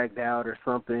dragged out or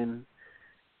something,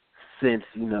 since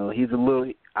he's a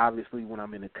little obviously when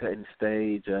I'm in the cutting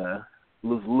stage,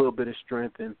 lose a little bit of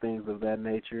strength and things of that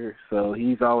nature. So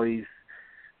he's always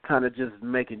kind of just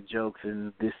making jokes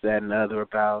and this, that, and the other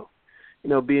about,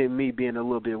 being a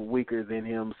little bit weaker than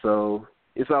him. So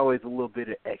it's always a little bit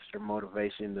of extra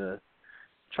motivation to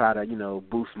try to,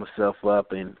 boost myself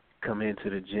up and come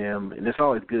into the gym. And it's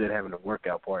always good having a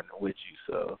workout partner with you.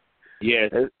 So yeah,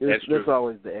 that's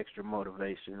always the extra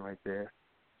motivation right there.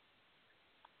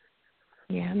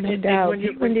 Yeah, no doubt.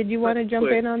 When did you want to jump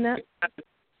in on that?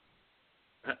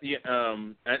 Yeah,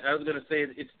 I was going to say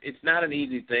it's not an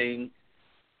easy thing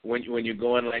when you're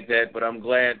going like that, but I'm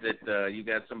glad that you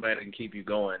got somebody that can keep you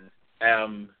going.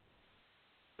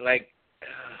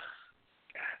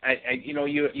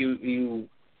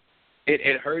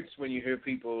 It hurts when you hear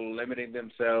people limiting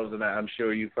themselves, and I'm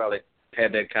sure you probably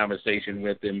had that conversation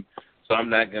with them, so I'm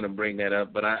not going to bring that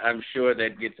up, but I'm sure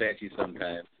that gets at you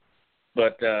sometimes.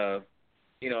 But I'm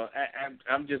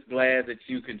just glad that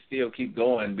you can still keep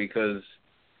going because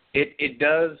it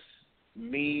does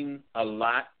mean a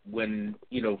lot when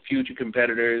future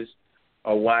competitors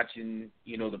are watching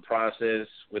the process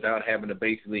without having to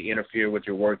basically interfere with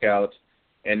your workouts,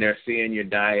 and they're seeing your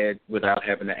diet without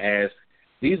having to ask.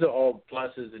 These are all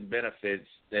pluses and benefits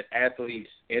that athletes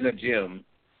in a gym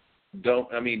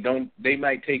they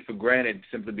might take for granted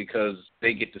simply because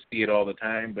they get to see it all the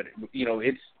time. But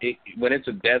when it's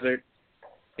a desert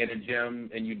in a gym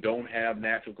and you don't have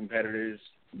natural competitors,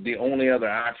 the only other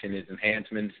option is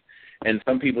enhancements. And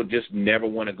some people just never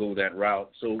want to go that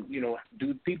route. So,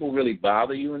 do people really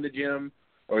bother you in the gym,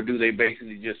 or do they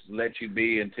basically just let you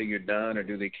be until you're done, or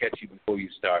do they catch you before you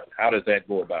start? How does that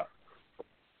go about?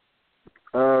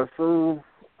 So,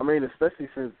 especially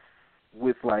since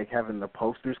with, having the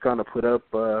posters kind of put up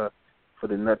for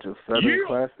the Natural Southern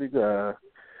Classic,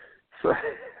 so,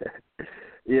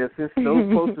 yeah, since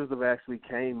those posters have actually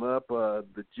came up,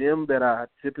 the gym that I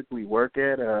typically work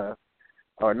at,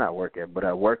 or not work at, but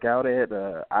I work out at,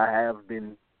 I have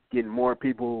been getting more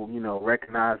people,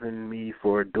 recognizing me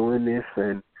for doing this.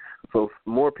 And so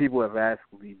more people have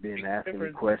been asking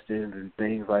me questions and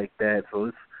things like that. So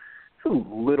it's a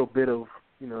little bit of,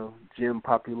 gym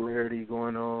popularity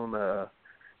going on.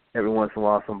 Every once in a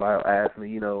while somebody will ask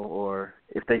me, or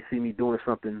if they see me doing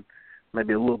something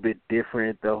maybe a little bit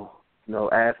different, they'll,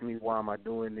 ask me why am I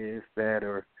doing this, that,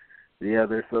 or the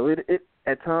other. So it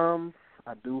at times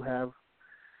I do have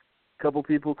couple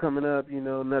people coming up,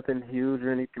 nothing huge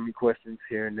or anything, questions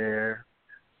here and there.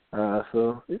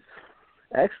 So it's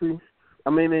actually,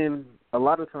 and a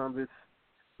lot of times it's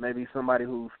maybe somebody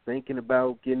who's thinking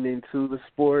about getting into the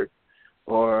sport,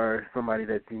 or somebody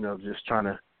that's, just trying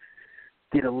to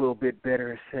get a little bit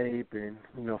better shape and,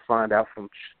 find out some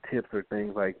tips or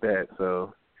things like that.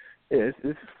 So yeah,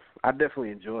 I definitely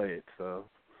enjoy it. So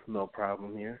no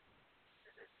problem here.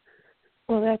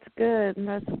 Well, that's good.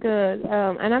 That's good.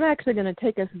 And I'm actually going to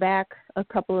take us back a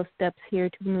couple of steps here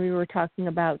to when we were talking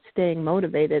about staying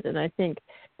motivated. And I think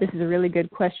this is a really good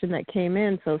question that came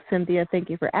in. So, Cynthia, thank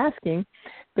you for asking.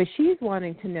 But she's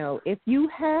wanting to know, if you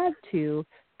had to,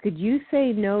 could you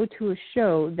say no to a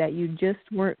show that you just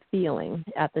weren't feeling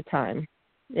at the time?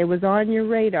 It was on your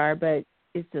radar, but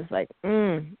it's just like,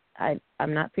 I'm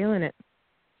not feeling it.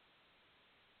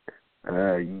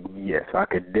 Yes, I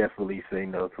could definitely say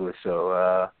no to a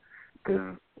show.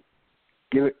 Because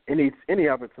give it any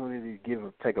opportunity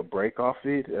to take a break off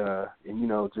it,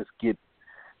 and just get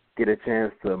a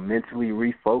chance to mentally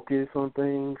refocus on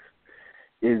things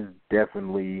is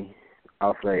definitely,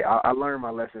 I'll say, I learned my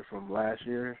lesson from last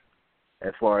year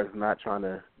as far as not trying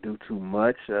to do too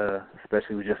much,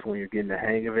 especially just when you're getting the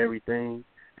hang of everything.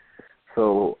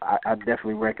 So I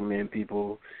definitely recommend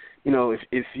people,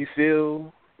 if you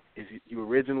feel, if you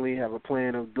originally have a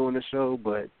plan of doing the show,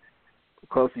 but the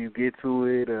closer you get to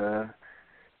it,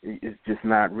 it's just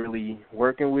not really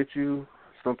working with you,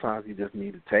 sometimes you just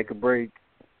need to take a break,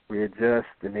 readjust,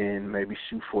 and then maybe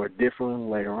shoot for a different one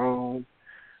later on.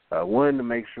 One, to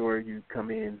make sure you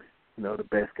come in, the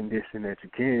best condition that you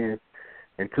can,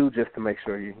 and two, just to make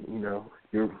sure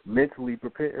you're mentally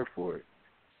prepared for it.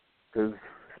 Because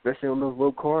especially on those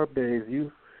low carb days,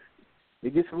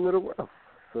 it gets a little rough.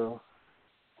 So.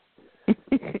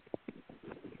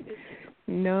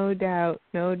 No doubt.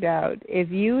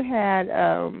 If you had,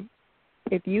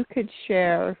 if you could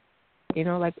share,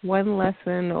 like one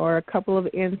lesson or a couple of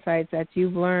insights that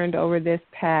you've learned over this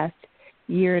past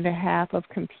year and a half of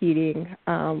competing,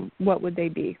 what would they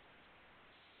be?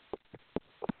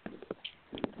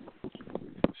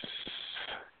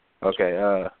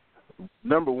 Okay.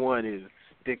 Number one is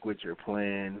stick with your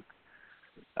plan.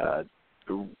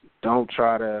 Don't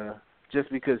try to,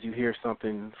 just because you hear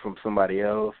something from somebody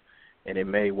else and it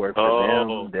may work for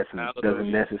them, that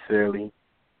doesn't necessarily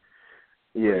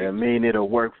mean it'll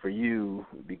work for you,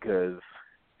 because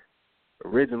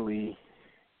originally,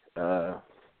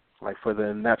 like for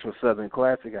the Natural Southern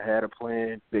Classic, I had a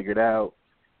plan, figured out,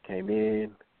 came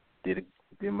in, did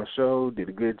my show, did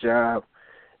a good job,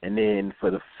 and then for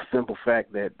the simple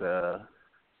fact that the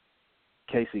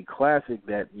KC Classic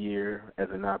that year as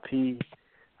an IPE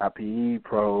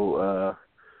Pro,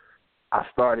 I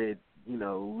started,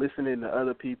 listening to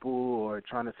other people or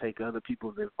trying to take other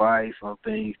people's advice on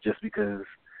things just because,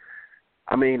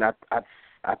 I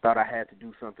thought I had to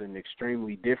do something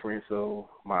extremely different, so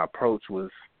my approach was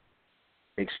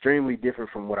extremely different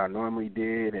from what I normally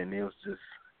did, and it was just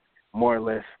more or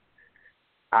less,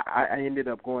 I ended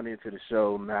up going into the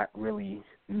show not really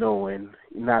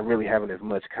having as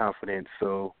much confidence,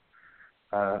 so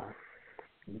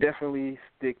definitely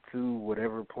stick to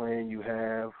whatever plan you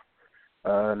have.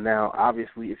 Now,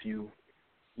 obviously, if you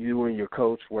and your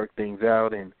coach work things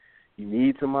out and you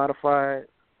need to modify it,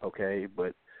 okay,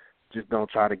 but just don't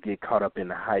try to get caught up in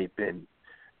the hype and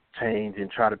change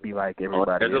and try to be like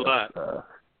everybody else.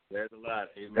 There's a lot.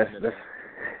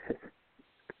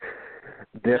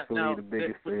 That's definitely the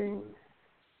biggest thing.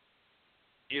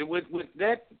 With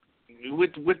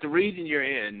the region you're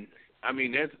in,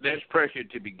 there's pressure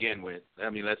to begin with.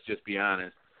 Let's just be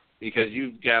honest, because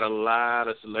you've got a lot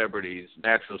of celebrities,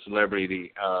 natural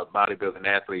celebrity bodybuilding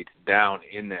athletes down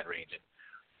in that region.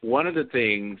 One of the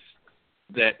things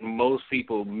that most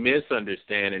people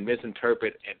misunderstand and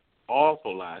misinterpret an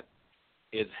awful lot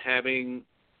is having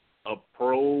a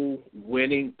pro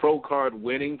card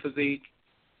winning physique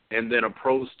and then a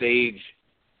pro stage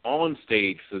on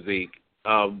stage physique.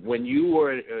 When you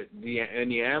were in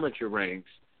the amateur ranks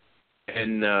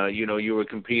and you were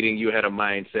competing, you had a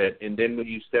mindset, and then when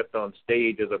you stepped on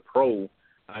stage as a pro,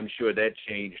 I'm sure that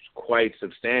changed quite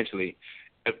substantially.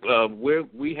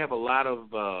 We have a lot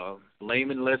of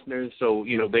layman listeners, so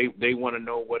they want to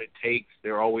know what it takes.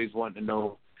 They're always wanting to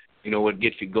know, what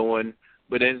gets you going.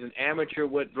 But as an amateur,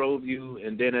 what drove you,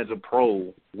 and then as a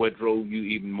pro, what drove you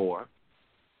even more?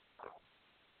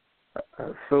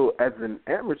 So as an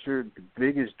amateur, the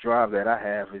biggest drive that I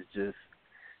have is just,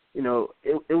 it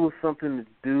was something to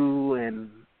do, and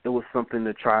it was something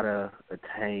to try to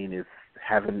attain, is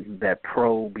having that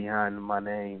pro behind my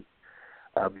name.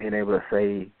 Being able to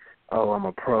say, oh, I'm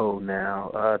a pro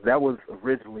now. That was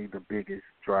originally the biggest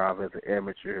drive as an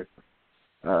amateur.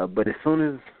 But as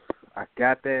soon as I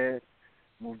got that,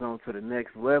 moved on to the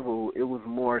next level, it was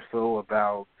more so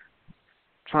about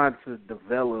trying to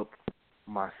develop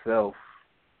myself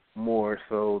more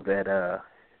so that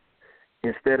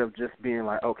instead of just being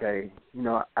like, okay,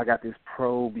 I got this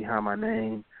pro behind my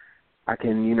name, I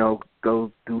can,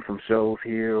 go do some shows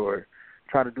here or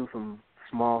try to do some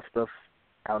small stuff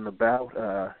out and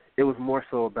about. It was more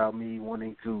so about me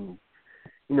wanting to,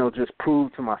 just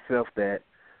prove to myself that,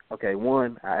 okay,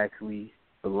 one, I actually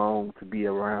belong to be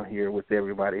around here with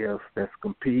everybody else that's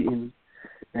competing,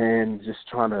 and just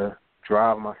trying to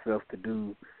drive myself to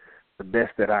do the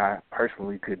best that I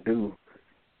personally could do.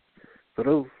 So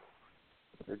those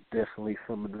are definitely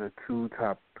some of the two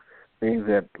top things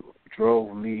that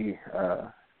drove me.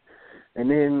 And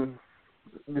then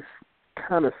this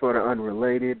kind of sort of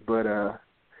unrelated, but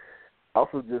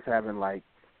also just having, like,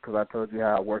 because I told you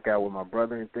how I work out with my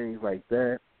brother and things like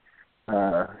that,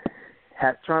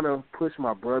 trying to push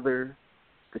my brother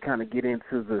to kind of get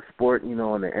into the sport,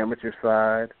 on the amateur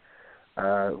side,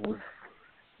 was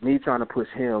me trying to push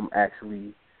him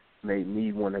actually made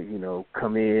me want to,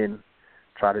 come in,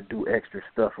 try to do extra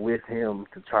stuff with him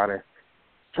to try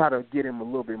to get him a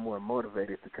little bit more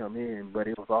motivated to come in. But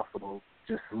it was also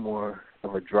just more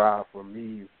of a drive for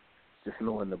me, just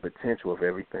knowing the potential of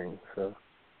everything. So.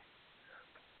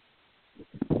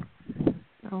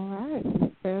 All right,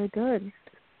 very good.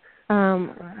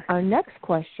 Our next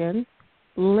question,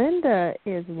 Linda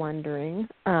is wondering,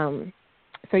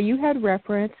 so you had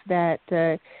referenced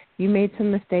that you made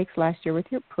some mistakes last year with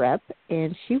your prep,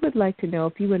 and she would like to know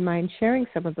if you would mind sharing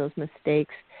some of those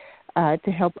mistakes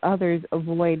to help others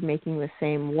avoid making the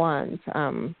same ones.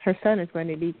 Her son is going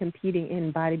to be competing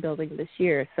in bodybuilding this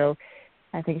year, so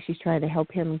I think she's trying to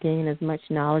help him gain as much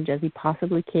knowledge as he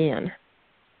possibly can.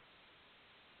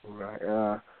 Right.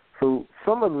 So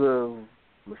some of the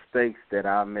mistakes that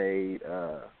I made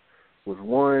was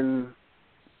one,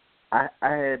 I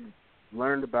had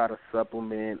learned about a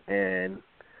supplement, and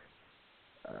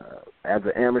as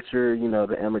an amateur,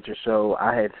 the amateur show,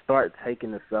 I had started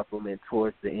taking the supplement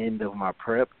towards the end of my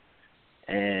prep,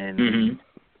 and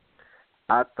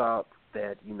I thought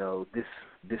that,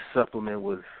 this supplement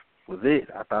was it.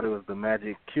 I thought it was the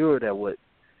magic cure that would,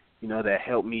 that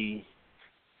helped me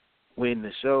win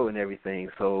the show and everything.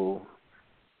 So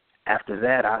after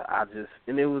that, I just,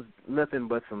 and it was nothing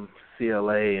but some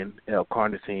CLA and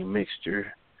L-carnitine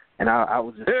mixture. And I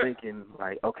was just thinking,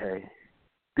 like, okay,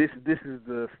 this is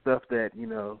the stuff that,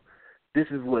 this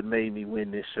is what made me win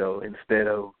this show, instead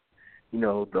of,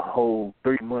 the whole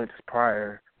 3 months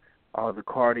prior, all the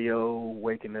cardio,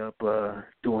 waking up,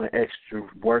 doing extra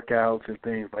workouts and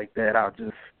things like that.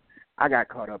 I got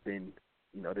caught up in,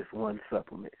 this one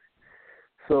supplement.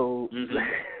 So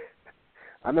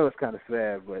I know it's kind of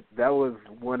sad, but that was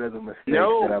one of the mistakes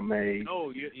that I made.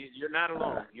 No, you're not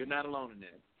alone. You're not alone in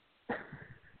that.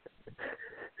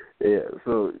 Yeah,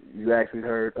 so you actually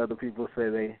heard other people say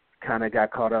they kind of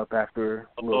got caught up after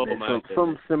a little bit.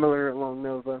 Some similar along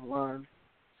those lines.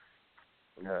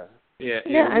 Yeah.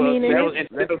 I mean,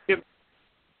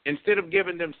 instead of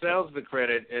giving themselves the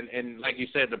credit and like you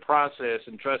said, the process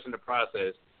and trusting the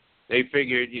process, they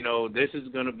figured, this is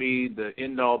going to be the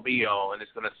end-all, be-all, and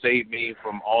it's going to save me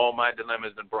from all my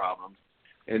dilemmas and problems.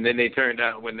 And then they turned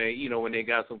out when they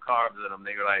got some carbs in them,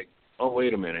 they were like, oh,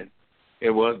 wait a minute, it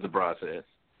was the process.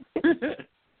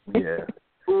 Yeah.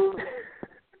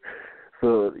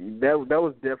 So that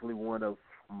was definitely one of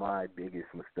my biggest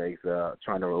mistakes,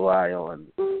 trying to rely on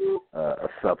a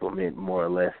supplement more or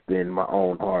less than my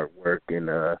own hard work, and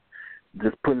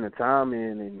just putting the time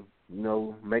in and,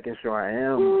 making sure I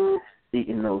am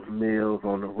eating those meals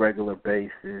on a regular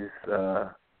basis,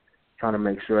 trying to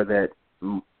make sure that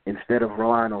instead of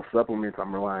relying on supplements,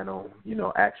 I'm relying on,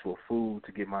 actual food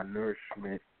to get my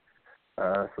nourishment.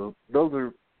 So those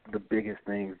are the biggest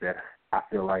things that I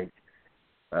feel like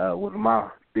was my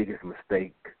biggest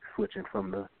mistake, switching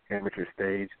from the amateur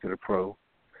stage to the pro,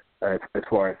 as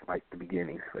far as, like, the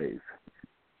beginning phase.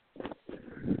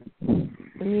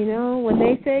 When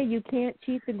they say you can't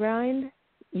cheat the grind,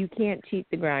 you can't cheat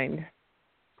the grind.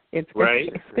 It's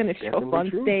right. It's going to show up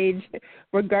on stage,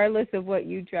 regardless of what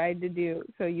you tried to do.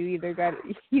 So you either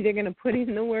going to put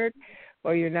in the work,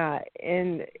 or you're not.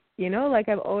 And like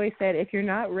I've always said, if you're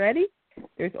not ready,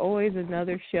 there's always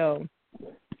another show.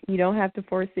 You don't have to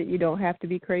force it. You don't have to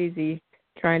be crazy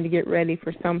trying to get ready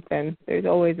for something. There's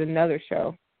always another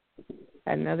show.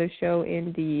 Another show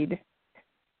indeed.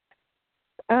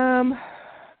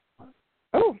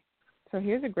 So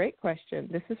here's a great question.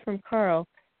 This is from Carl.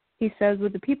 He says,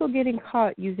 with the people getting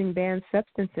caught using banned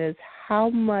substances, how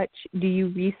much do you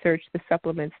research the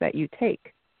supplements that you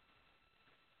take?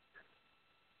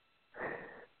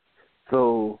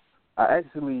 So I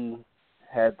actually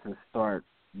had to start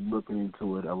looking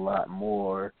into it a lot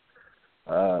more,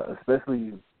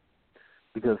 especially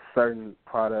because certain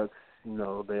products,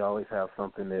 they always have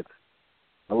something that's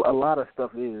a lot of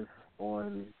stuff is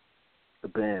on the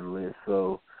ban list.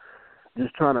 So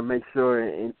just trying to make sure,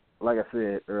 and like I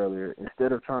said earlier,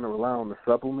 instead of trying to rely on the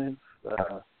supplements,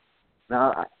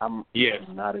 now I'm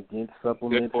not against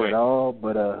supplements at all,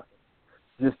 but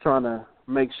just trying to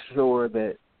make sure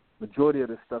that majority of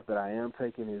the stuff that I am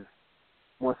taking is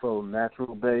more so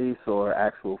natural based or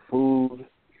actual food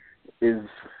is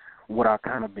what I've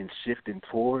kind of been shifting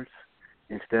towards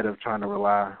instead of trying to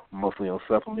rely mostly on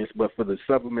supplements. But for the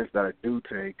supplements that I do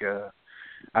take,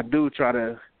 I do try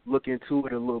to look into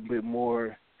it a little bit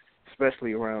more,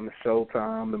 especially around the show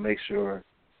time, to make sure,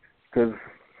 because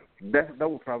that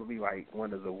would probably be like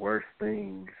one of the worst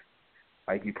things.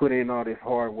 Like you put in all this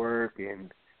hard work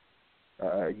and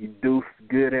you do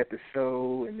good at the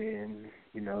show, and then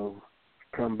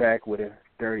come back with a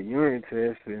dirty urine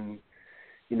test, and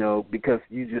because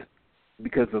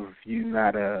of you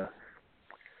not the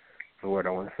word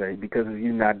I want to say, because of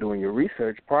you not doing your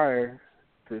research prior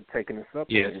to taking the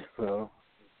supplement. Yes. So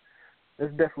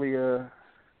it's definitely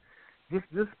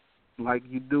just like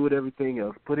you do with everything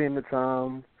else. Put in the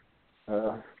time,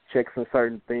 check some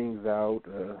certain things out,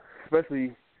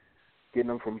 especially getting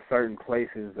them from certain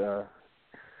places.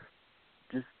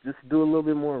 Just do a little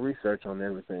bit more research on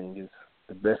everything is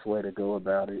the best way to go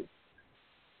about it.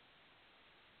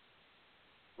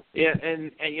 Yeah,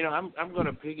 and I'm going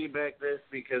to piggyback this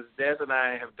because Des and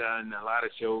I have done a lot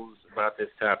of shows about this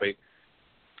topic,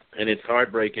 and it's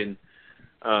heartbreaking.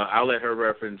 I'll let her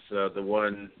reference the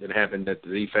one that happened at the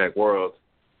DFAC World,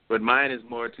 but mine is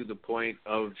more to the point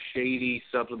of shady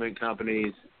supplement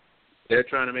companies. They're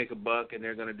trying to make a buck, and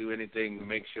they're going to do anything to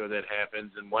make sure that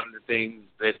happens. And one of the things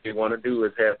that they want to do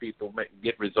is have people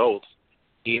get results,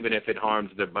 even if it harms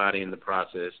their body in the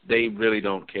process. They really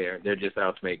don't care. They're just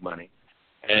out to make money.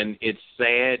 And it's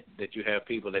sad that you have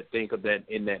people that think of that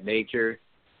in that nature,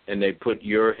 and they put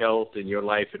your health and your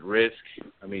life at risk.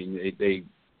 I mean, they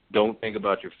don't think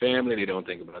about your family. They don't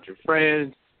think about your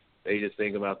friends. They just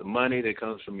think about the money that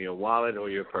comes from your wallet or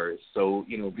your purse. So,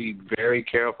 be very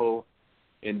careful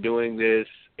in doing this.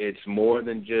 It's more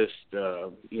than just,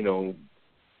 the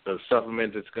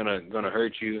supplement that's gonna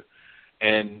hurt you.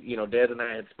 And, Dad and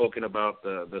I had spoken about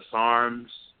the SARMs,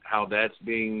 how that's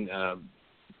being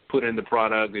put in the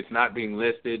product. It's not being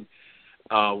listed.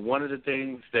 One of the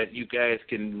things that you guys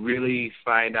can really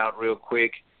find out real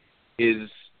quick is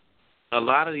a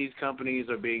lot of these companies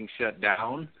are being shut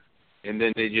down, and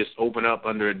then they just open up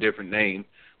under a different name,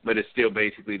 but it's still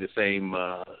basically the same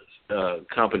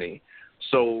company.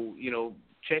 So,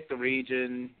 check the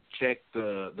region, check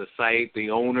the site, the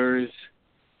owners.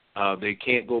 They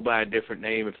can't go by a different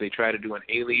name. If they try to do an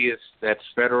alias, that's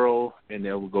federal, and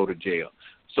they will go to jail.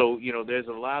 So, there's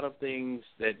a lot of things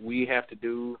that we have to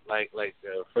do, like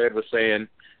Fred was saying,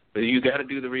 but you got to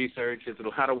do the research. It's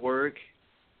a lot of work,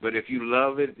 but if you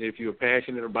love it, if you're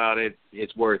passionate about it,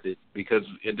 it's worth it because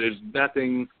there's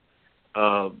nothing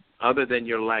other than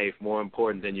your life more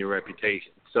important than your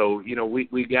reputation. So,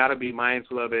 we got to be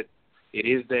mindful of it. It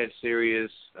is that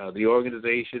serious. The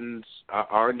organizations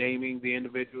are naming the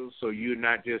individuals, so you're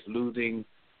not just losing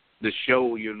the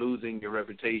show, you're losing your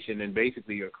reputation and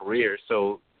basically your career.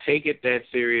 So take it that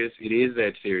serious. It is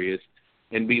that serious.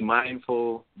 And be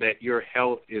mindful that your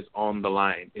health is on the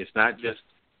line. It's not just,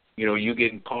 you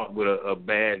getting caught with a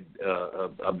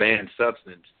banned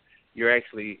substance. You're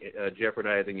actually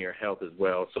jeopardizing your health as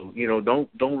well. So,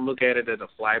 don't look at it as a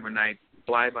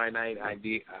fly-by-night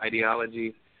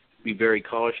ideology. Be very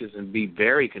cautious and be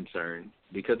very concerned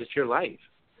because it's your life.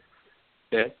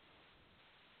 Yeah?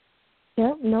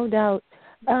 Yep, no doubt.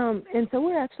 And so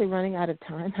we're actually running out of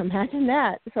time. Imagine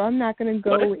that. So I'm not going to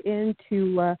go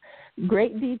into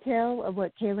great detail of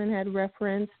what Kaylin had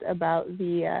referenced about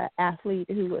the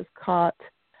athlete who was caught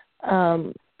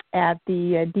at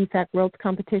the DFAC World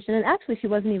competition. And actually, she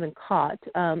wasn't even caught.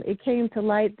 It came to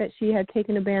light that she had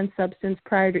taken a banned substance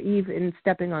prior to even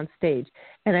stepping on stage.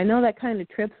 And I know that kind of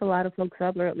trips a lot of folks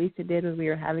up, or at least it did when we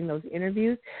were having those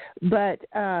interviews. But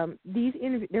these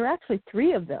interviews, there were actually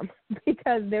 3 of them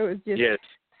because there was just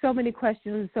so many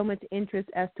questions, so much interest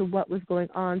as to what was going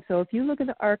on. So if you look at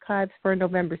the archives for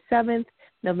November 7th,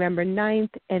 November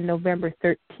 9th, and November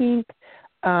 13th,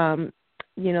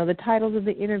 the titles of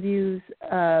the interviews,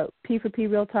 P4P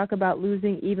Real Talk about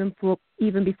losing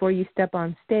even before you step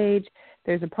on stage.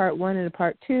 There's a part 1 and a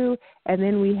part 2. And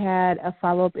then we had a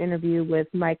follow-up interview with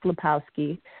Mike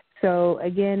Lepowski. So,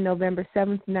 again, November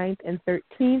 7th, 9th, and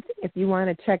 13th. If you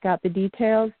want to check out the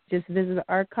details, just visit the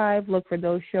archive, look for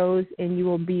those shows, and you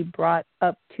will be brought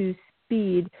up to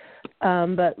speed.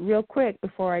 But real quick,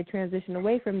 before I transition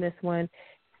away from this one,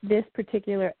 this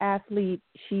particular athlete,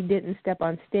 she didn't step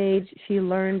on stage. She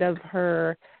learned of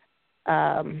her,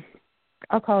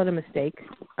 I'll call it a mistake.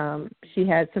 She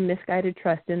had some misguided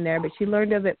trust in there, but she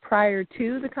learned of it prior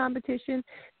to the competition,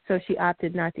 so she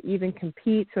opted not to even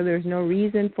compete. So there's no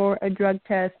reason for a drug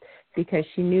test. because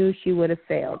she knew she would have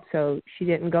failed. So she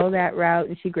didn't go that route,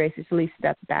 and she graciously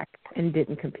stepped back and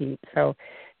didn't compete. So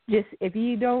just if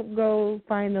you don't go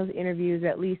find those interviews,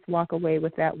 at least walk away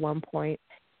with that 1 point,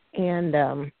 and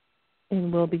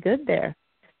we'll be good there.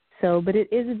 So, but it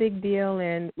is a big deal,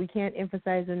 and we can't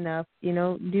emphasize enough,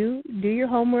 do your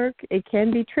homework. It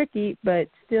can be tricky, but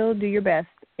still do your best,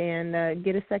 and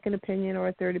get a second opinion or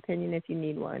a third opinion if you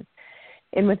need one.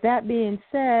 And with that being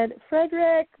said,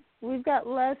 Frederick, we've got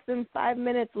less than 5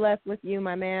 minutes left with you,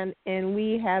 my man, and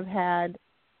we have had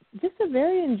just a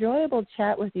very enjoyable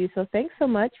chat with you. So thanks so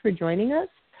much for joining us.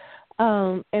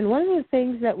 And one of the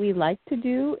things that we like to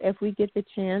do if we get the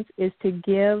chance is to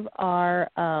give our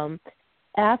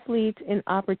athletes an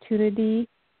opportunity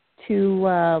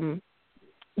to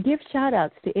give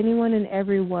shout-outs to anyone and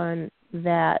everyone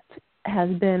that has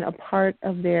been a part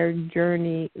of their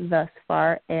journey thus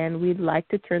far, and we'd like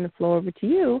to turn the floor over to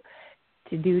you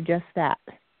to do just that.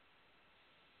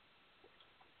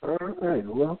 All right.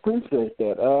 Well, appreciate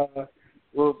that.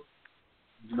 Well,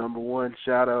 number one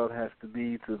shout-out has to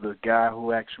be to the guy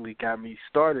who actually got me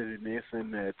started in this,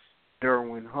 and that's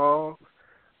Derwin Hall.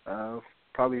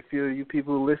 Probably a few of you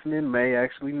people listening may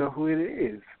actually know who it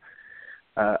is.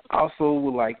 Also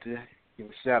would like to give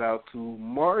a shout-out to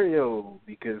Mario,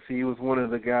 because he was one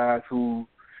of the guys who,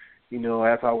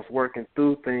 as I was working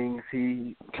through things,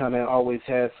 he kind of always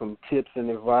had some tips and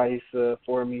advice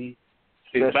for me,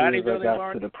 especially as I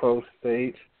got to the pro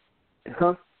stage.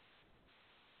 Huh?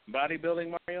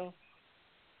 Bodybuilding Mario?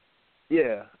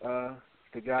 Yeah,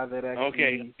 the guy that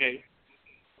actually... Okay.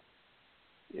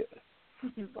 Yeah.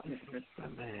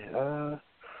 Man,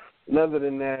 other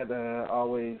than that,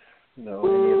 always, any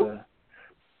of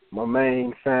my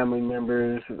main family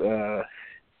members,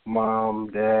 mom,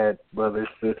 dad, brothers,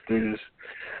 sisters,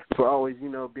 for always,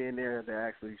 being there to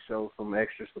actually show some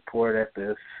extra support at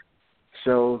the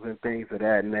shows and things of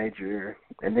that nature.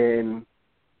 And then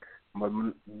my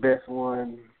best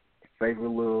one, favorite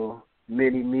little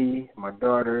mini me, my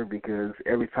daughter, because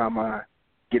every time I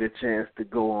get a chance to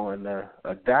go on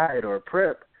a diet or a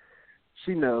prep,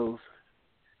 she knows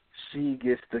she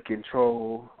gets to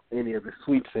control any of the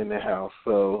sweets in the house.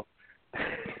 So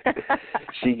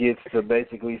she gets to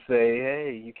basically say,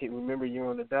 hey, you can't remember you're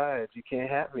on a diet. You can't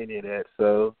have any of that.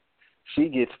 So she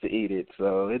gets to eat it.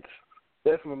 So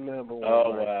that's my number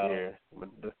one there. Hope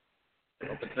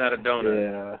it's not a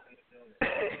donut.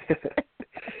 Yeah.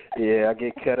 Yeah, I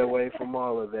get cut away from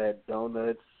all of that.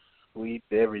 Donuts, sweet,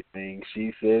 everything.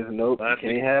 She says, nope, you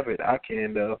can't have it. I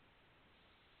can, though.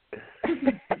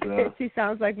 So. She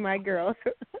sounds like my girl.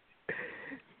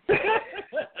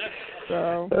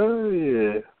 So. Oh,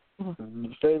 yeah.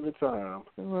 Favorite time.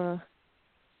 Well,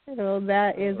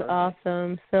 that is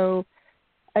awesome. So,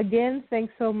 again,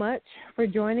 thanks so much for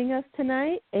joining us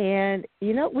tonight. And,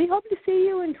 we hope to see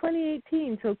you in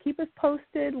 2018. So keep us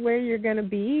posted where you're going to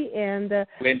be. And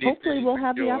hopefully we'll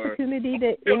have the opportunity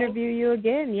to interview you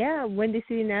again. Yeah, Windy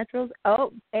City Naturals.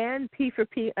 Oh, and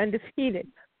P4P Undefeated,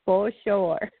 for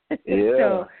sure. Yeah.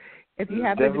 So if you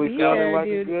happen to be there, like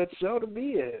dude. A good show to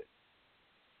be at.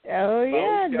 Oh,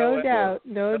 yeah,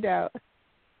 no doubt.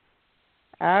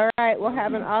 All right, we'll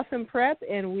have an awesome prep,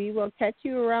 and we will catch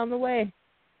you around the way.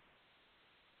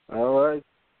 All right.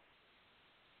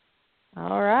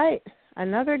 All right.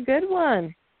 Another good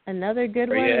one. Another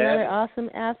awesome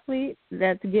athlete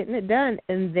that's getting it done.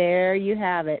 And there you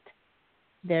have it.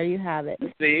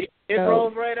 See, it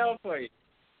rolls right out for you.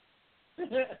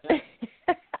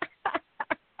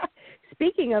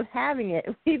 Speaking of having it,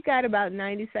 we've got about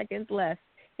 90 seconds left.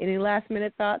 Any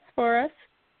last-minute thoughts for us?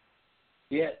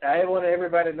 Yeah, I want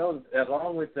everybody to know,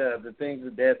 along with the things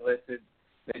that Dad listed,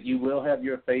 that you will have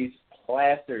your face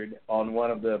plastered on one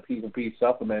of the P4P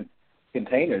supplement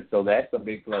containers, so that's a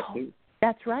big plus too.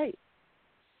 That's right.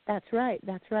 I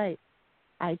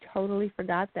totally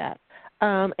forgot that.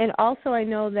 And also, I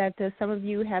know that some of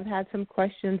you have had some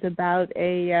questions about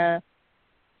a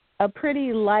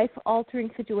pretty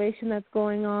life-altering situation that's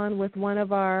going on with one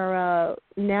of our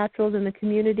naturals in the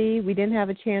community. We didn't have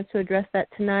a chance to address that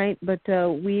tonight, but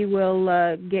we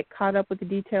will get caught up with the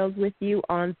details with you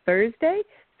on Thursday.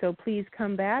 So please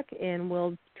come back, and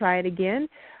we'll try it again.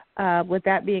 With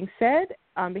that being said,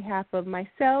 on behalf of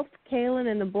myself,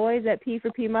 Kaylin, and the boys at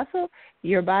P4P Muscle,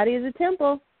 your body is a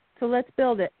temple, so let's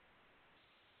build it.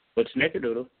 What's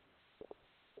Snickerdoodle?